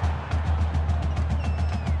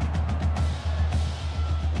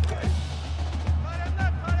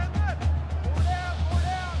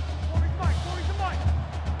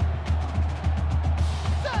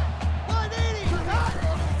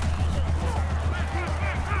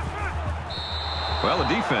 Well,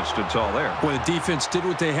 the defense stood tall there. Well, the defense did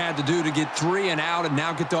what they had to do to get 3 and out and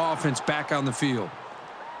now get the offense back on the field.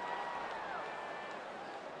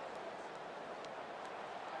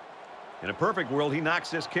 In a perfect world, he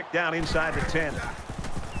knocks this kick down inside the 10.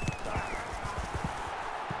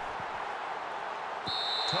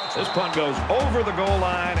 This punt goes over the goal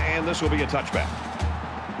line, and this will be a touchback.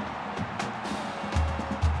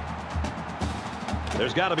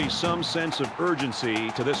 There's got to be some sense of urgency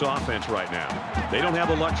to this offense right now. They don't have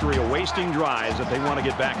the luxury of wasting drives if they want to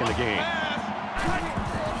get back in the game.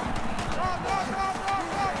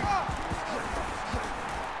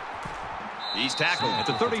 He's tackled at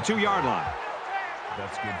the 32-yard line.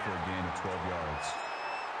 That's good for a gain of 12 yards.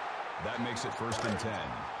 That makes it 1st and 10.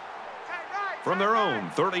 From their own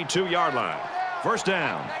 32-yard line. 1st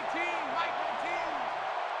down.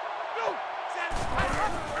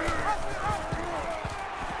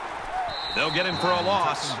 They'll get him for a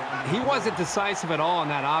loss. He wasn't decisive at all on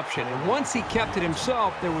that option, and once he kept it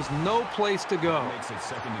himself, there was no place to go. That makes it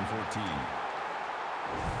 2nd and 14.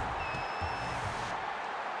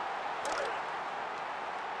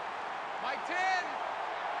 Mike 10.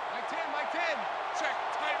 Mike 10. Check.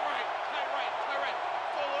 Tight right.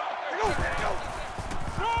 Full out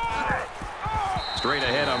there. Straight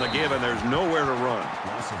ahead on the give, and there's nowhere to run.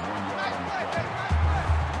 Loss of 1 yard on the play.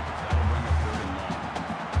 That'll bring up 3rd and long.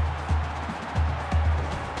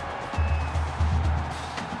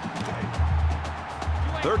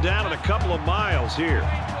 3rd down and a couple of miles here.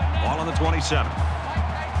 Ball on the 27.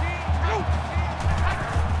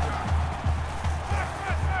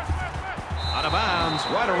 Out of bounds,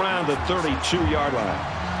 right around the 32-yard line.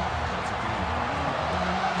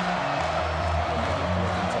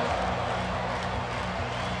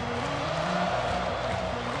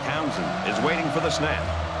 Townsend is waiting for the snap.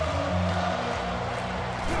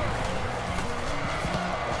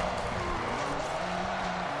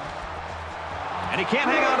 And he can't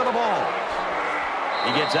hang on to the ball.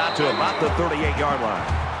 He gets out to about the 38-yard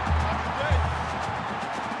line.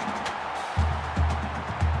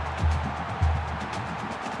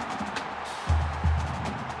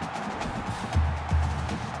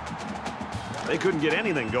 They couldn't get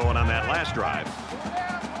anything going on that last drive.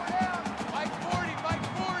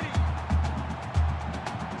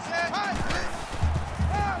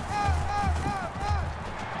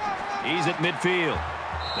 He's at midfield.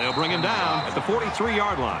 They'll bring him down at the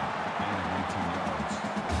 43-yard line.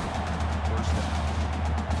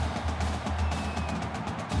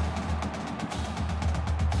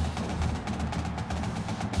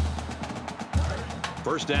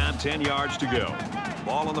 First down, 10 yards to go.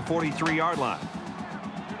 Ball on the 43-yard line.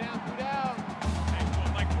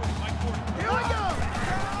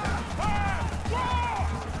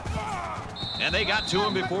 And they got to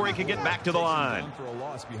him before he could get back to the line. For a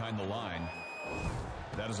loss behind the line.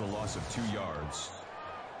 That is a loss of 2 yards.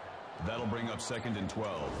 That'll bring up 2nd and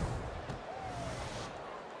 12.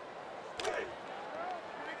 Here we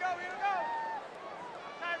go.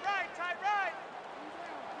 Tight right.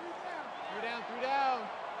 3 down.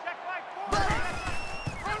 Check right forward.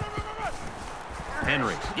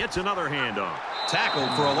 Henry gets another hand on. Tackled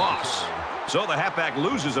for a loss. So the halfback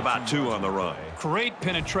loses about 2 on the run. Great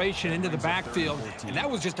penetration into the backfield, and that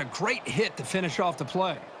was just a great hit to finish off the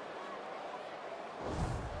play.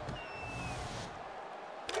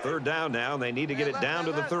 Third down now, and they need to get it down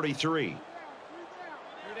to the 33. 3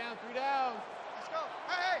 down. Let's go.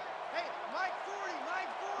 Hey, Mike 40.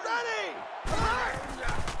 Ready!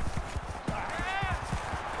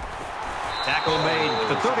 Tackle made at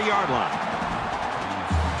the 30-yard line.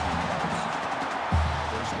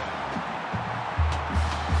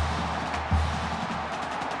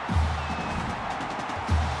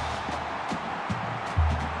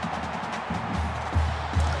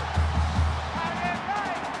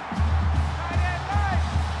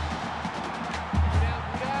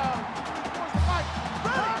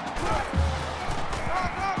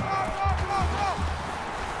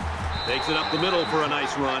 Takes it up the middle for a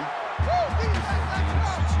nice run.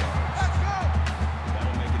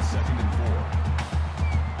 That'll make it 2nd and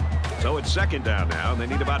 4. So it's 2nd down now, and they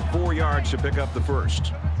need about 4 yards to pick up the first.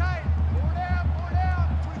 4 down.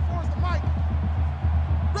 24's the Mike.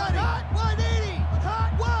 Ready.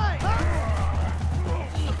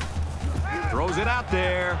 180. Throws it out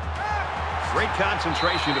there. Great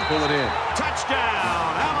concentration to pull it in.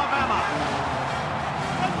 Touchdown, Alabama.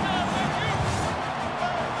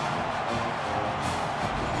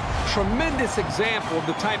 Tremendous example of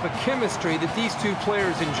the type of chemistry that these two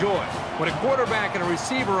players enjoy. When a quarterback and a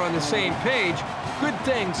receiver are on the same page, good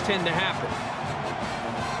things tend to happen.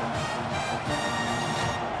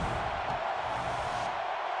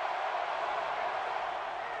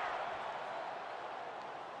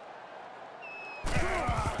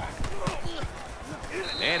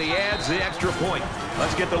 And he adds the extra point.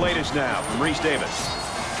 Let's get the latest now from Reese Davis.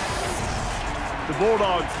 The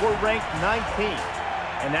Bulldogs were ranked 19th.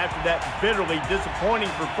 And after that bitterly disappointing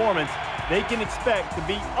performance, they can expect to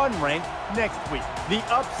be unranked next week. The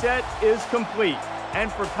upset is complete.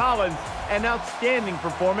 And for Collins, an outstanding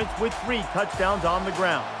performance with 3 touchdowns on the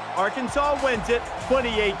ground. Arkansas wins it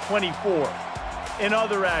 28-24. In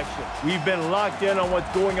other action, we've been locked in on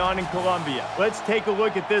what's going on in Columbia. Let's take a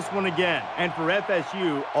look at this one again. And for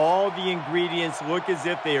FSU, all the ingredients look as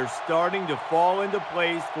if they are starting to fall into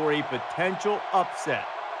place for a potential upset.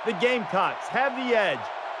 The Gamecocks have the edge,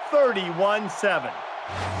 31-7.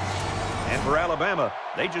 And for Alabama,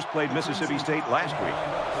 they just played Mississippi State last week.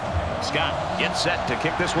 Scott gets set to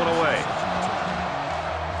kick this one away.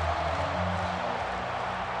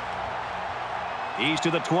 He's to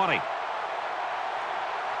the 20.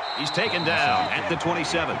 He's taken down at the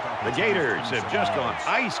 27. The Gators have just gone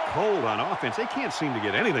ice cold on offense. They can't seem to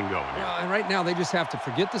get anything going here. And right now, they just have to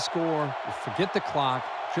forget the score, forget the clock,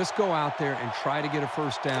 just go out there and try to get a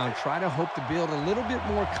first down, try to hope to build a little bit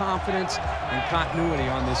more confidence and continuity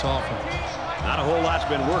on this offense. Not a whole lot's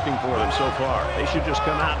been working for them so far. They should just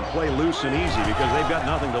come out and play loose and easy because they've got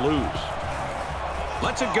nothing to lose.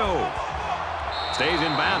 Lets it go. Stays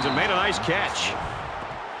in bounds and made a nice catch.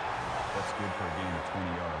 That's good for a gain of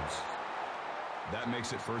 20 yards. That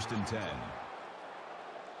makes it 1st and 10.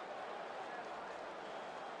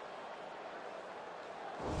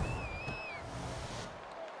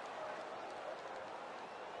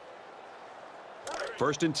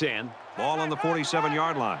 First and 10. Ball on the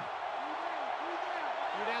 47-yard line.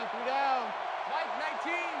 Three down. Mike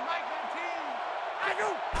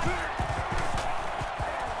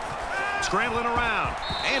 19. Scrambling around,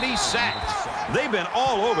 and he's sacked. They've been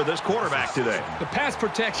all over this quarterback today. The pass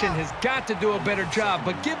protection has got to do a better job,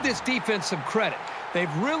 but give this defense some credit.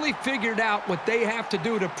 They've really figured out what they have to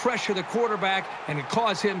do to pressure the quarterback and to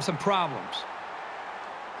cause him some problems.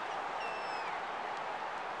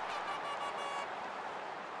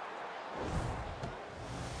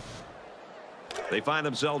 They find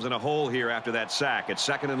themselves in a hole here after that sack. It's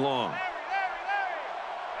second and long.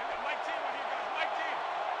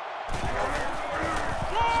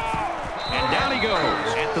 And down he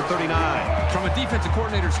goes at the 39. From a defensive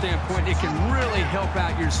coordinator standpoint, it can really help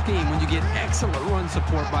out your scheme when you get excellent run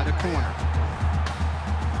support by the corner.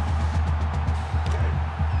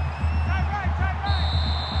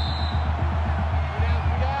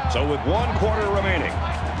 So with 1 quarter remaining,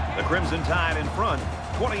 the Crimson Tide in front,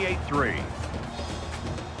 28-3.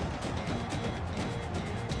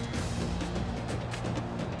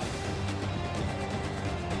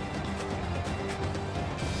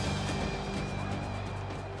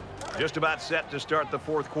 Just about set to start the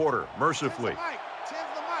fourth quarter, mercifully. Tim's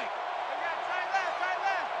the mic. Try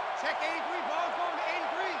left. Check 83. Ball's going to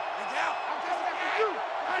 83. It's out. I'm coming after you.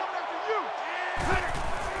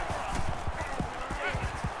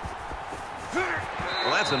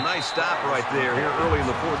 Well, that's a nice stop right there here early in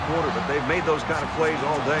the fourth quarter, but they've made those kind of plays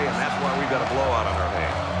all day, and that's why we've got a blowout on our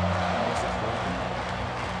hands.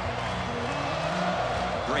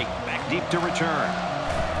 Drake back deep to return.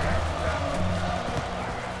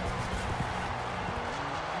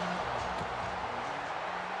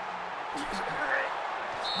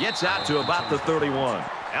 Gets out to about the 31.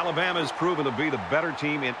 Alabama's proven to be the better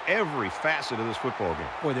team in every facet of this football game.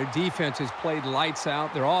 Boy, their defense has played lights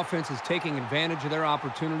out. Their offense is taking advantage of their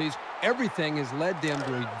opportunities. Everything has led them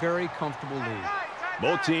to a very comfortable lead.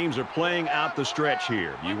 Both teams are playing out the stretch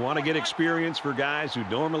here. You want to get experience for guys who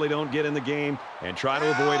normally don't get in the game and try to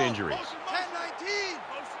avoid injuries.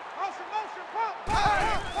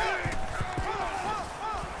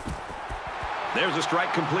 10-19. There's a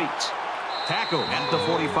strike complete. Tackle at the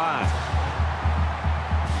 45.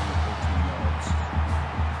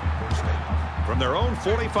 From their own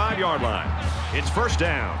 45-yard line, it's first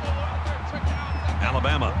down.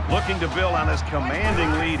 Alabama looking to build on this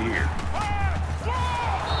commanding lead here.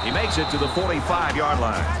 He makes it to the 45-yard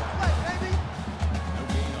line. No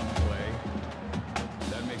gain on the play.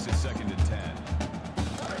 That makes it second and 10.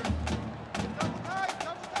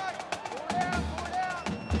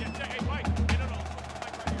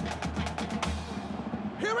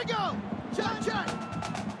 Here we go. Check.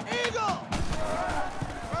 Eagle.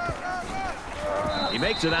 He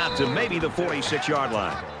makes it out to maybe the 46-yard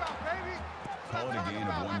line. Call it a gain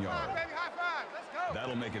of 1 yard.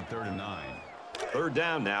 That'll make it 3rd and 9. Third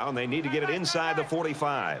down now, and they need to get it inside the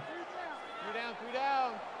 45. 3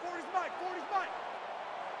 down. 40's Mike.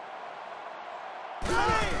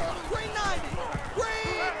 Green 90.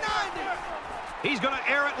 He's going to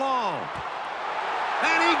air it long.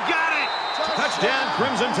 And he got it. Touchdown,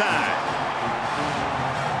 Crimson Tide.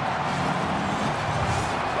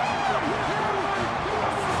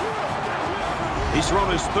 He's thrown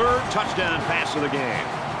his 3rd touchdown pass of the game.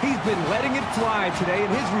 He's been letting it fly today,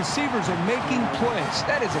 and his receivers are making plays.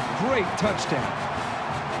 That is a great touchdown.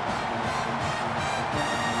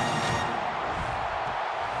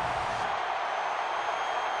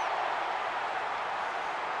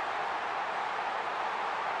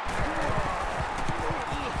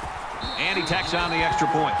 And he tacks on the extra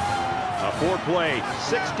point. A 4-play,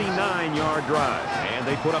 69-yard drive, and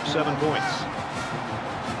they put up 7 points.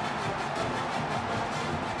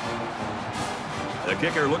 The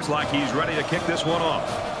kicker looks like he's ready to kick this one off.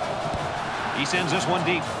 He sends this one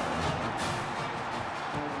deep.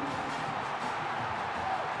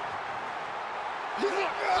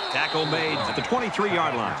 Tackle made at the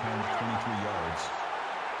 23-yard line. 23 yards.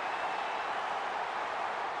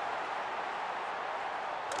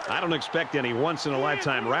 I don't expect any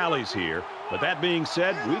once-in-a-lifetime rallies here, but that being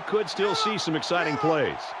said, we could still see some exciting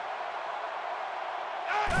plays.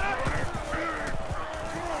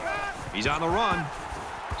 He's on the run.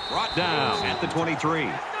 Brought down at the 23.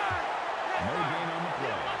 No gain on the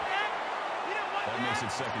play. That makes it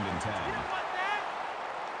 2nd and 10.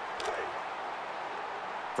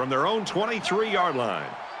 From their own 23-yard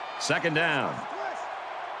line. Second down.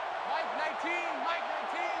 Mike 19.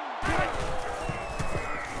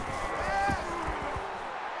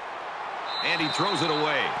 And he throws it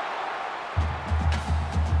away.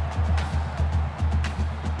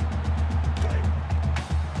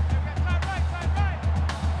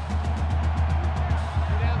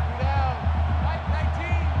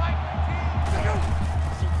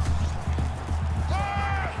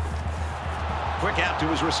 to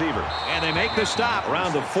his receiver. And they make the stop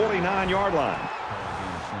around the 49-yard line.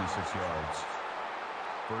 Gain of 26 yards.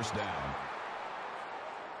 First down.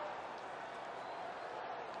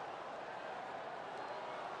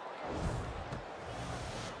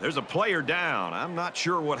 There's a player down. I'm not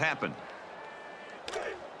sure what happened.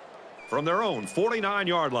 From their own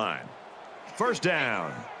 49-yard line. First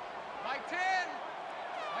down. Mike 10.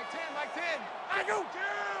 Mike 10. Mike 10. I go.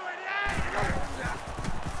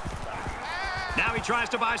 Now he tries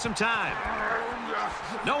to buy some time.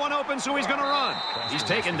 No one open, so he's going to run. He's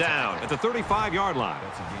taken down at the 35-yard line.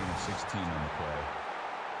 That's a gain of 16 on the play.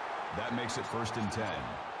 That makes it first and 10.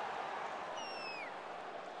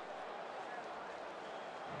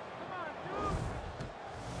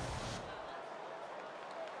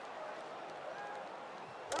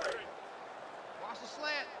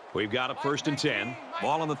 We've got a first and 10.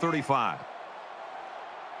 Ball on the 35.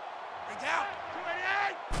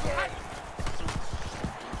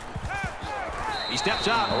 He steps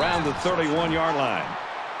out around the 31-yard line.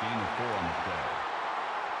 Gain of 4 on the play.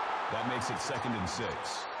 That makes it second and 6.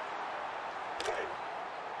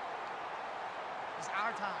 It's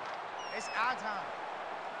our time. It's our time.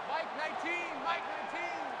 Mike 19. Mike 19.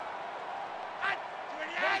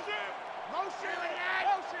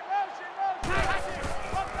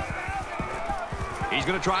 He's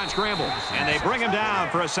going to try and scramble, and they bring him down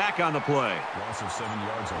for a sack on the play. Loss of 7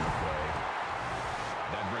 yards on the play.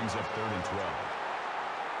 That brings up third and 12.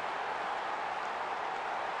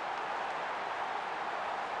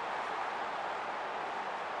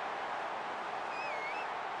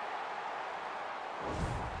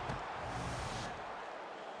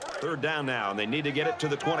 Third down now, and they need to get it to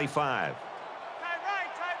the 25.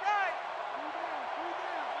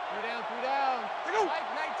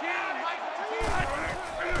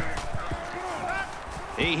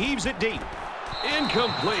 He heaves it deep.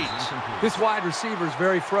 Incomplete. This wide receiver is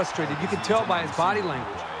very frustrated. You can tell by his body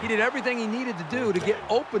language. He did everything he needed to do to get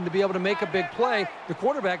open to be able to make a big play. The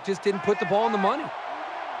quarterback just didn't put the ball in the money.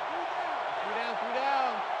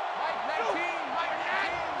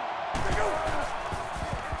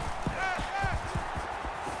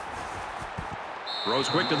 Throws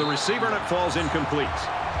quick to the receiver, and it falls incomplete.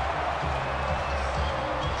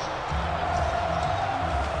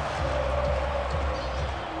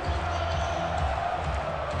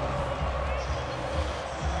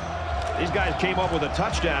 These guys came up with a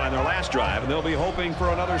touchdown on their last drive, and they'll be hoping for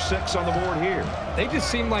another 6 on the board here. They just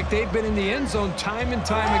seem like they've been in the end zone time and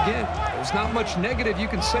time again. There's not much negative you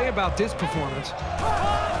can say about this performance.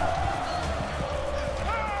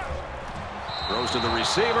 Throws to the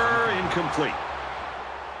receiver, incomplete.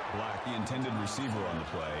 Black, the intended receiver on the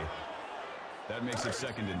play. That makes it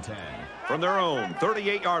second and 10. From their own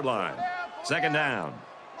 38-yard line. Second down.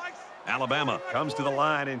 Alabama comes to the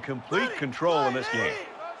line in complete control in this game.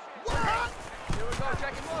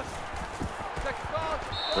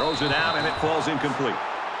 Throws it out, and it falls incomplete.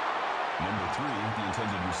 Number 3, the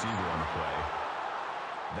intended receiver on the play.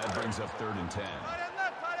 That brings up third and 10.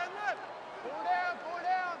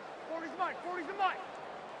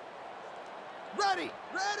 Ready.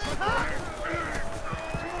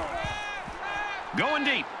 Going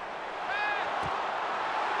deep.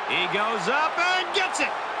 He goes up and gets it.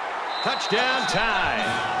 Touchdown time.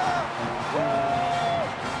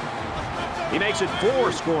 He makes it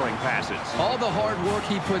 4 scoring passes. All the hard work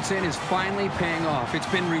he puts in is finally paying off. It's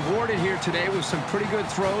been rewarded here today with some pretty good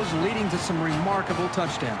throws, leading to some remarkable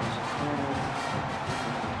touchdowns.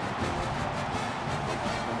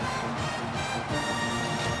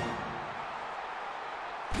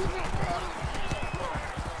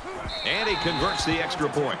 And he converts the extra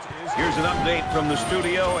point. Here's an update from the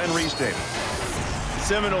studio and Stadium.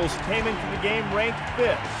 Seminoles came into the game ranked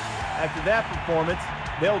 5th. After that performance,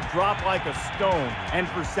 they'll drop like a stone. And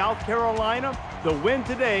for South Carolina, the win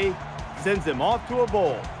today sends them off to a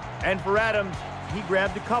bowl. And for Adams, he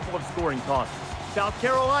grabbed a couple of scoring tosses. South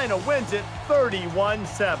Carolina wins it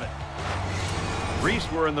 31-7.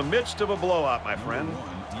 Reese, we're in the midst of a blowout, my friend.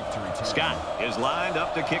 Scott is lined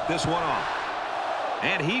up to kick this one off.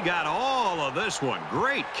 And he got all of this one.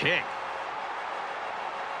 Great kick.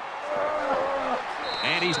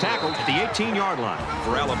 And he's tackled at the 18-yard line.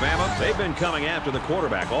 For Alabama, they've been coming after the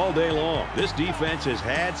quarterback all day long. This defense has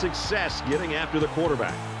had success getting after the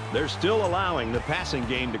quarterback. They're still allowing the passing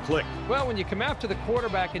game to click. Well, when you come after the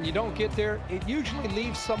quarterback and you don't get there, it usually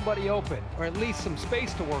leaves somebody open, or at least some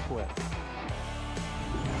space to work with.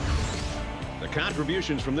 The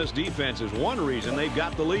contributions from this defense is one reason they've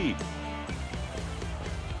got the lead.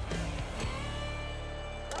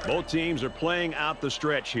 Both teams are playing out the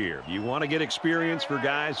stretch here. You want to get experience for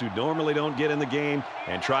guys who normally don't get in the game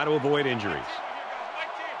and try to avoid injuries.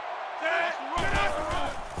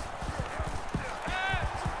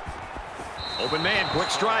 Open man, quick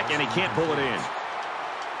strike, and he can't pull it in.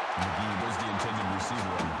 McGee was the intended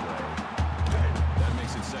receiver on the play. That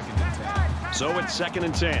makes it 2nd and 10. So it's 2nd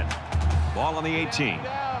and 10. Ball on the 18.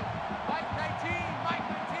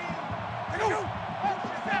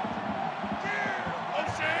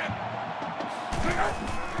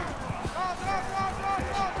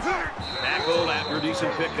 Tackled after a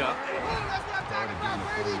decent pickup. Start a gain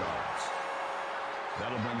of 4 yards.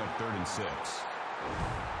 That'll bring up 3rd and 6.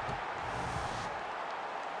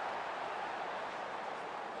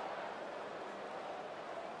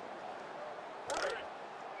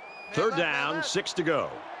 Third down, 6 to go.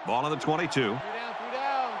 Ball on the 22.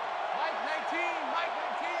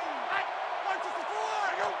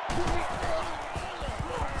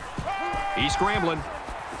 He's scrambling.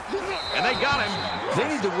 And they got him. They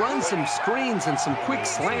need to run some screens and some quick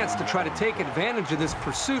slants to try to take advantage of this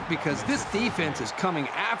pursuit because this defense is coming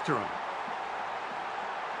after him.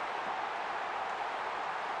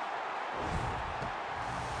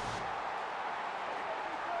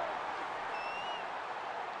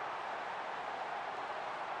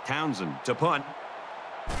 Townsend to punt.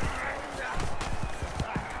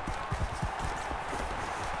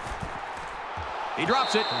 He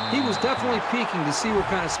drops it. He was definitely peeking to see what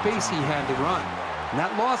kind of space he had to run. And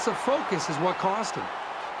that loss of focus is what cost him.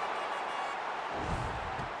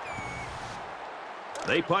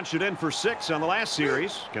 They punched it in for 6 on the last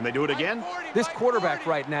series. Can they do it again? This quarterback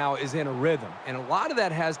right now is in a rhythm, and a lot of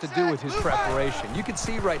that has to do with his preparation. You can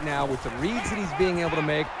see right now with the reads that he's being able to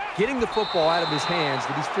make, getting the football out of his hands,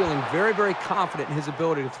 that he's feeling very, very confident in his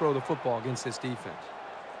ability to throw the football against this defense.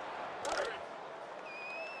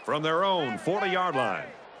 From their own 40-yard line,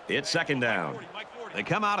 it's 2nd down. They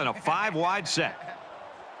come out in a 5-wide set.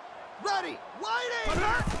 Ready, waiting.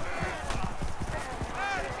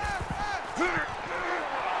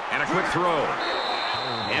 And a quick throw.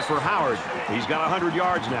 And for Howard, he's got 100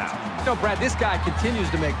 yards now. You know, Brad, this guy continues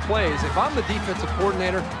to make plays. If I'm the defensive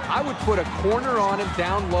coordinator, I would put a corner on him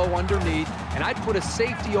down low underneath, and I'd put a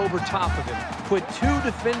safety over top of him. Put 2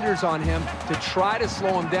 defenders on him to try to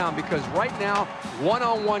slow him down because right now,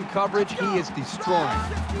 one-on-one coverage, he is destroying.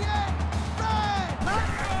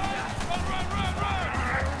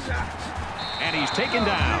 And he's taken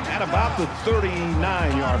down at about the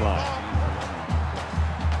 39-yard line.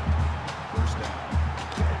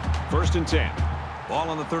 1st and 10. Ball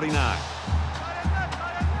on the 39.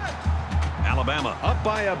 Alabama up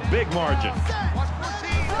by a big margin.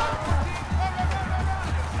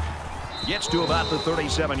 Gets to about the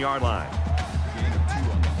 37-yard line. Gain of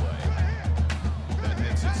 2 on the play. That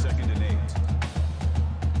makes it 2nd and 8.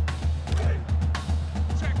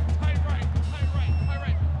 Check, tight right.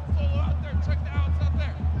 Solo out there, check the outs out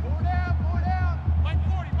there. Four down. Mike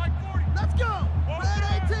 40. Let's go. Red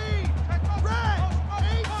 18. Red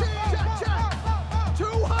 18. Check.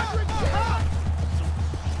 200.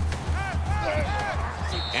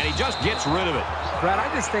 And he just gets rid of it. Brad,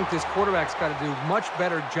 I just think this quarterback's got to do a much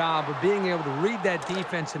better job of being able to read that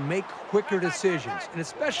defense and make quicker decisions. And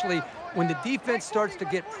especially when the defense starts to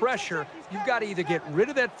get pressure, you've got to either get rid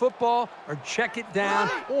of that football or check it down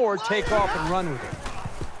or take off and run with it.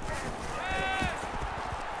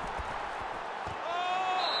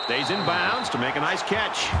 Stays in bounds to make a nice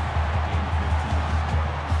catch.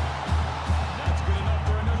 That's good enough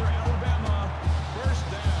for another Alabama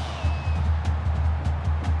 1st down.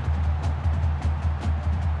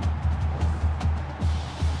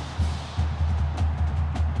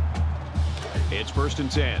 It's 1st and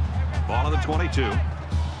 10. Ball on the 22. Four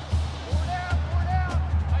down.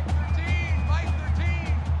 Mike 13.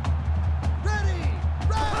 Ready.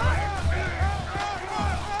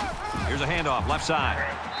 Here's a handoff left side.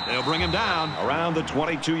 They'll bring him down around the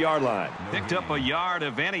 22-yard line. Picked up a yard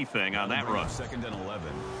of anything on that run. 2nd and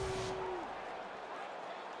 11.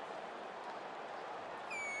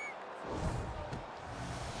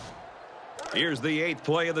 Here's the 8th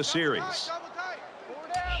play of the series. Double tight. Four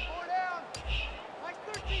down. Mike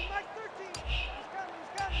 13. He's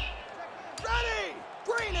coming. Ready.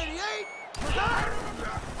 Green 88.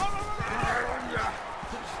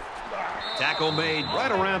 Tackle made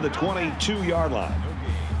right around the 22-yard line. No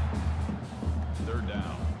gain. 3rd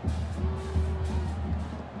down.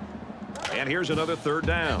 And here's another 3rd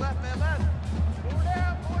down. Left.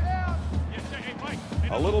 Four down.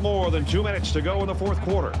 A little more than 2 minutes to go in the 4th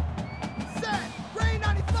quarter. Set. Green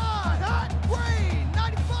 95. Hot. Green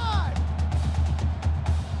 95.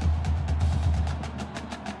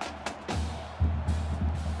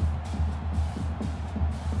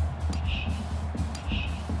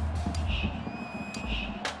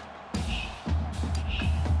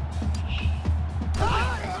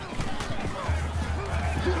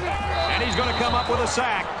 And And he's going to come up with a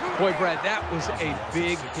sack. Boy, Brad, that was a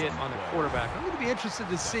big hit on the quarterback. I'm going to be interested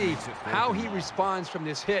to see how he responds from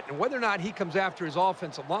this hit and whether or not he comes after his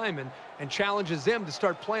offensive lineman and challenges them to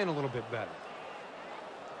start playing a little bit better.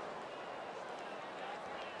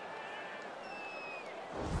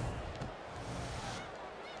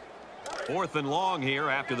 Fourth and long here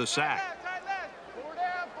after the sack. Four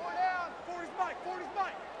down. 40's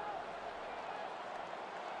Mike.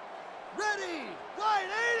 Ready. White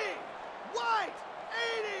 80. White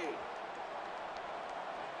 80.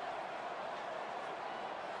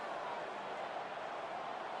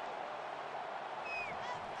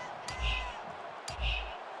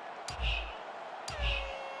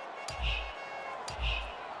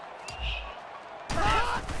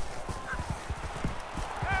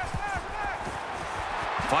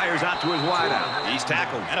 Fires out to his wideout. He's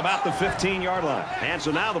tackled at about the 15-yard line. And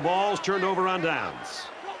so now the ball's turned over on downs.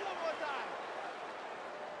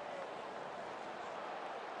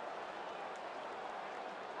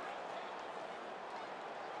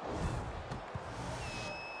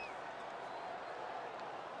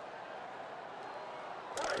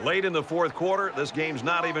 Late in the fourth quarter, this game's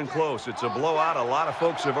not even close. It's a blowout. A lot of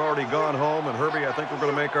folks have already gone home. And, Herbie, I think we're going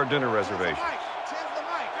to make our dinner reservations.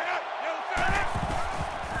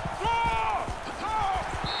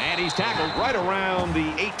 And he's tackled right around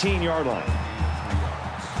the 18-yard line.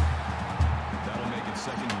 That'll make it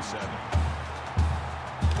 2nd and 7.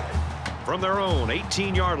 From their own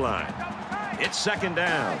 18-yard line, it's 2nd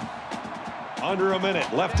down. Under a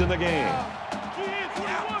minute left in the game.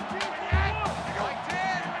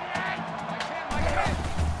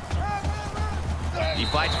 He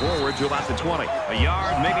fights forward to about the 20. A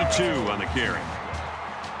yard, maybe 2 on the carry.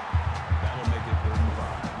 That'll make it 3rd and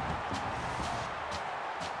 5.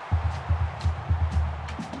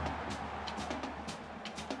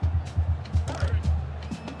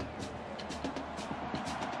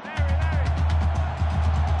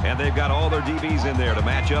 And they've got all their DBs in there to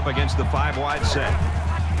match up against the 5-wide set.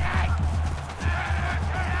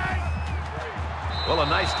 Well, a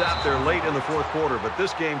nice stop there late in the fourth quarter, but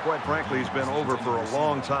this game, quite frankly, has been over for a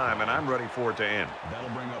long time, and I'm ready for it to end. That'll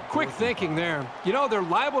bring up Quick thinking there. You know, they're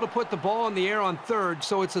liable to put the ball in the air on 3rd,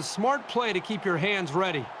 so it's a smart play to keep your hands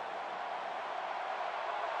ready.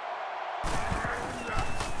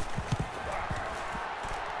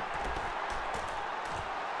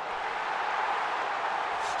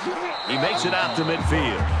 He makes it out to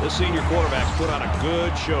midfield. This senior quarterback's put on a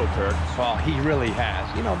good show, Kirk. Well, he really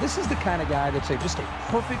has. You know, this is the kind of guy that's just a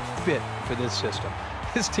perfect fit for this system.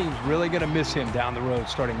 This team's really going to miss him down the road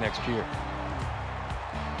starting next year.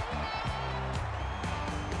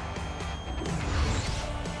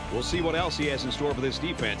 We'll see what else he has in store for this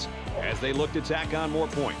defense as they look to tack on more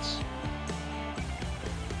points.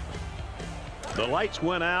 The lights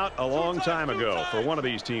went out a long time ago for one of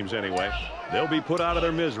these teams anyway. They'll be put out of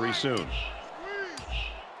their misery soon.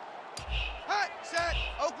 Hot, set,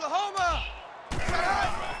 Oklahoma.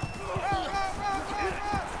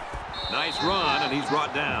 Nice run, and he's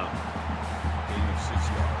brought down. Gain of 6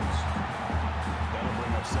 yards. That'll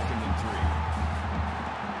bring up 2nd and 3.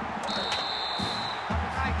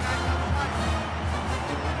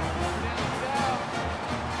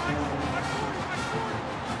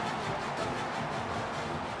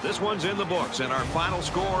 This one's in the books, and our final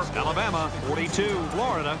score, Alabama 42,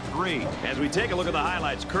 Florida 3. As we take a look at the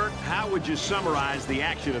highlights, Kurt, how would you summarize the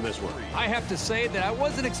action in this one? I have to say that I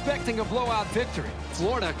wasn't expecting a blowout victory.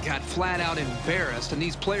 Florida got flat out embarrassed, and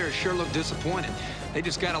these players sure look disappointed. They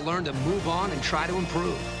just got to learn to move on and try to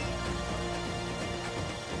improve.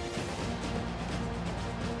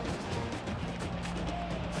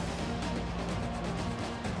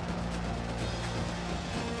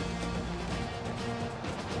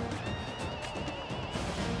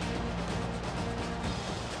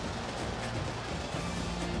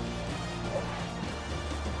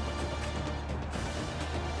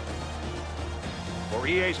 For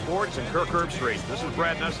EA Sports and Kirk Herbstreit, this is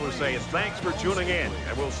Brad Nessler saying thanks for tuning in,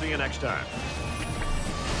 and we'll see you next time.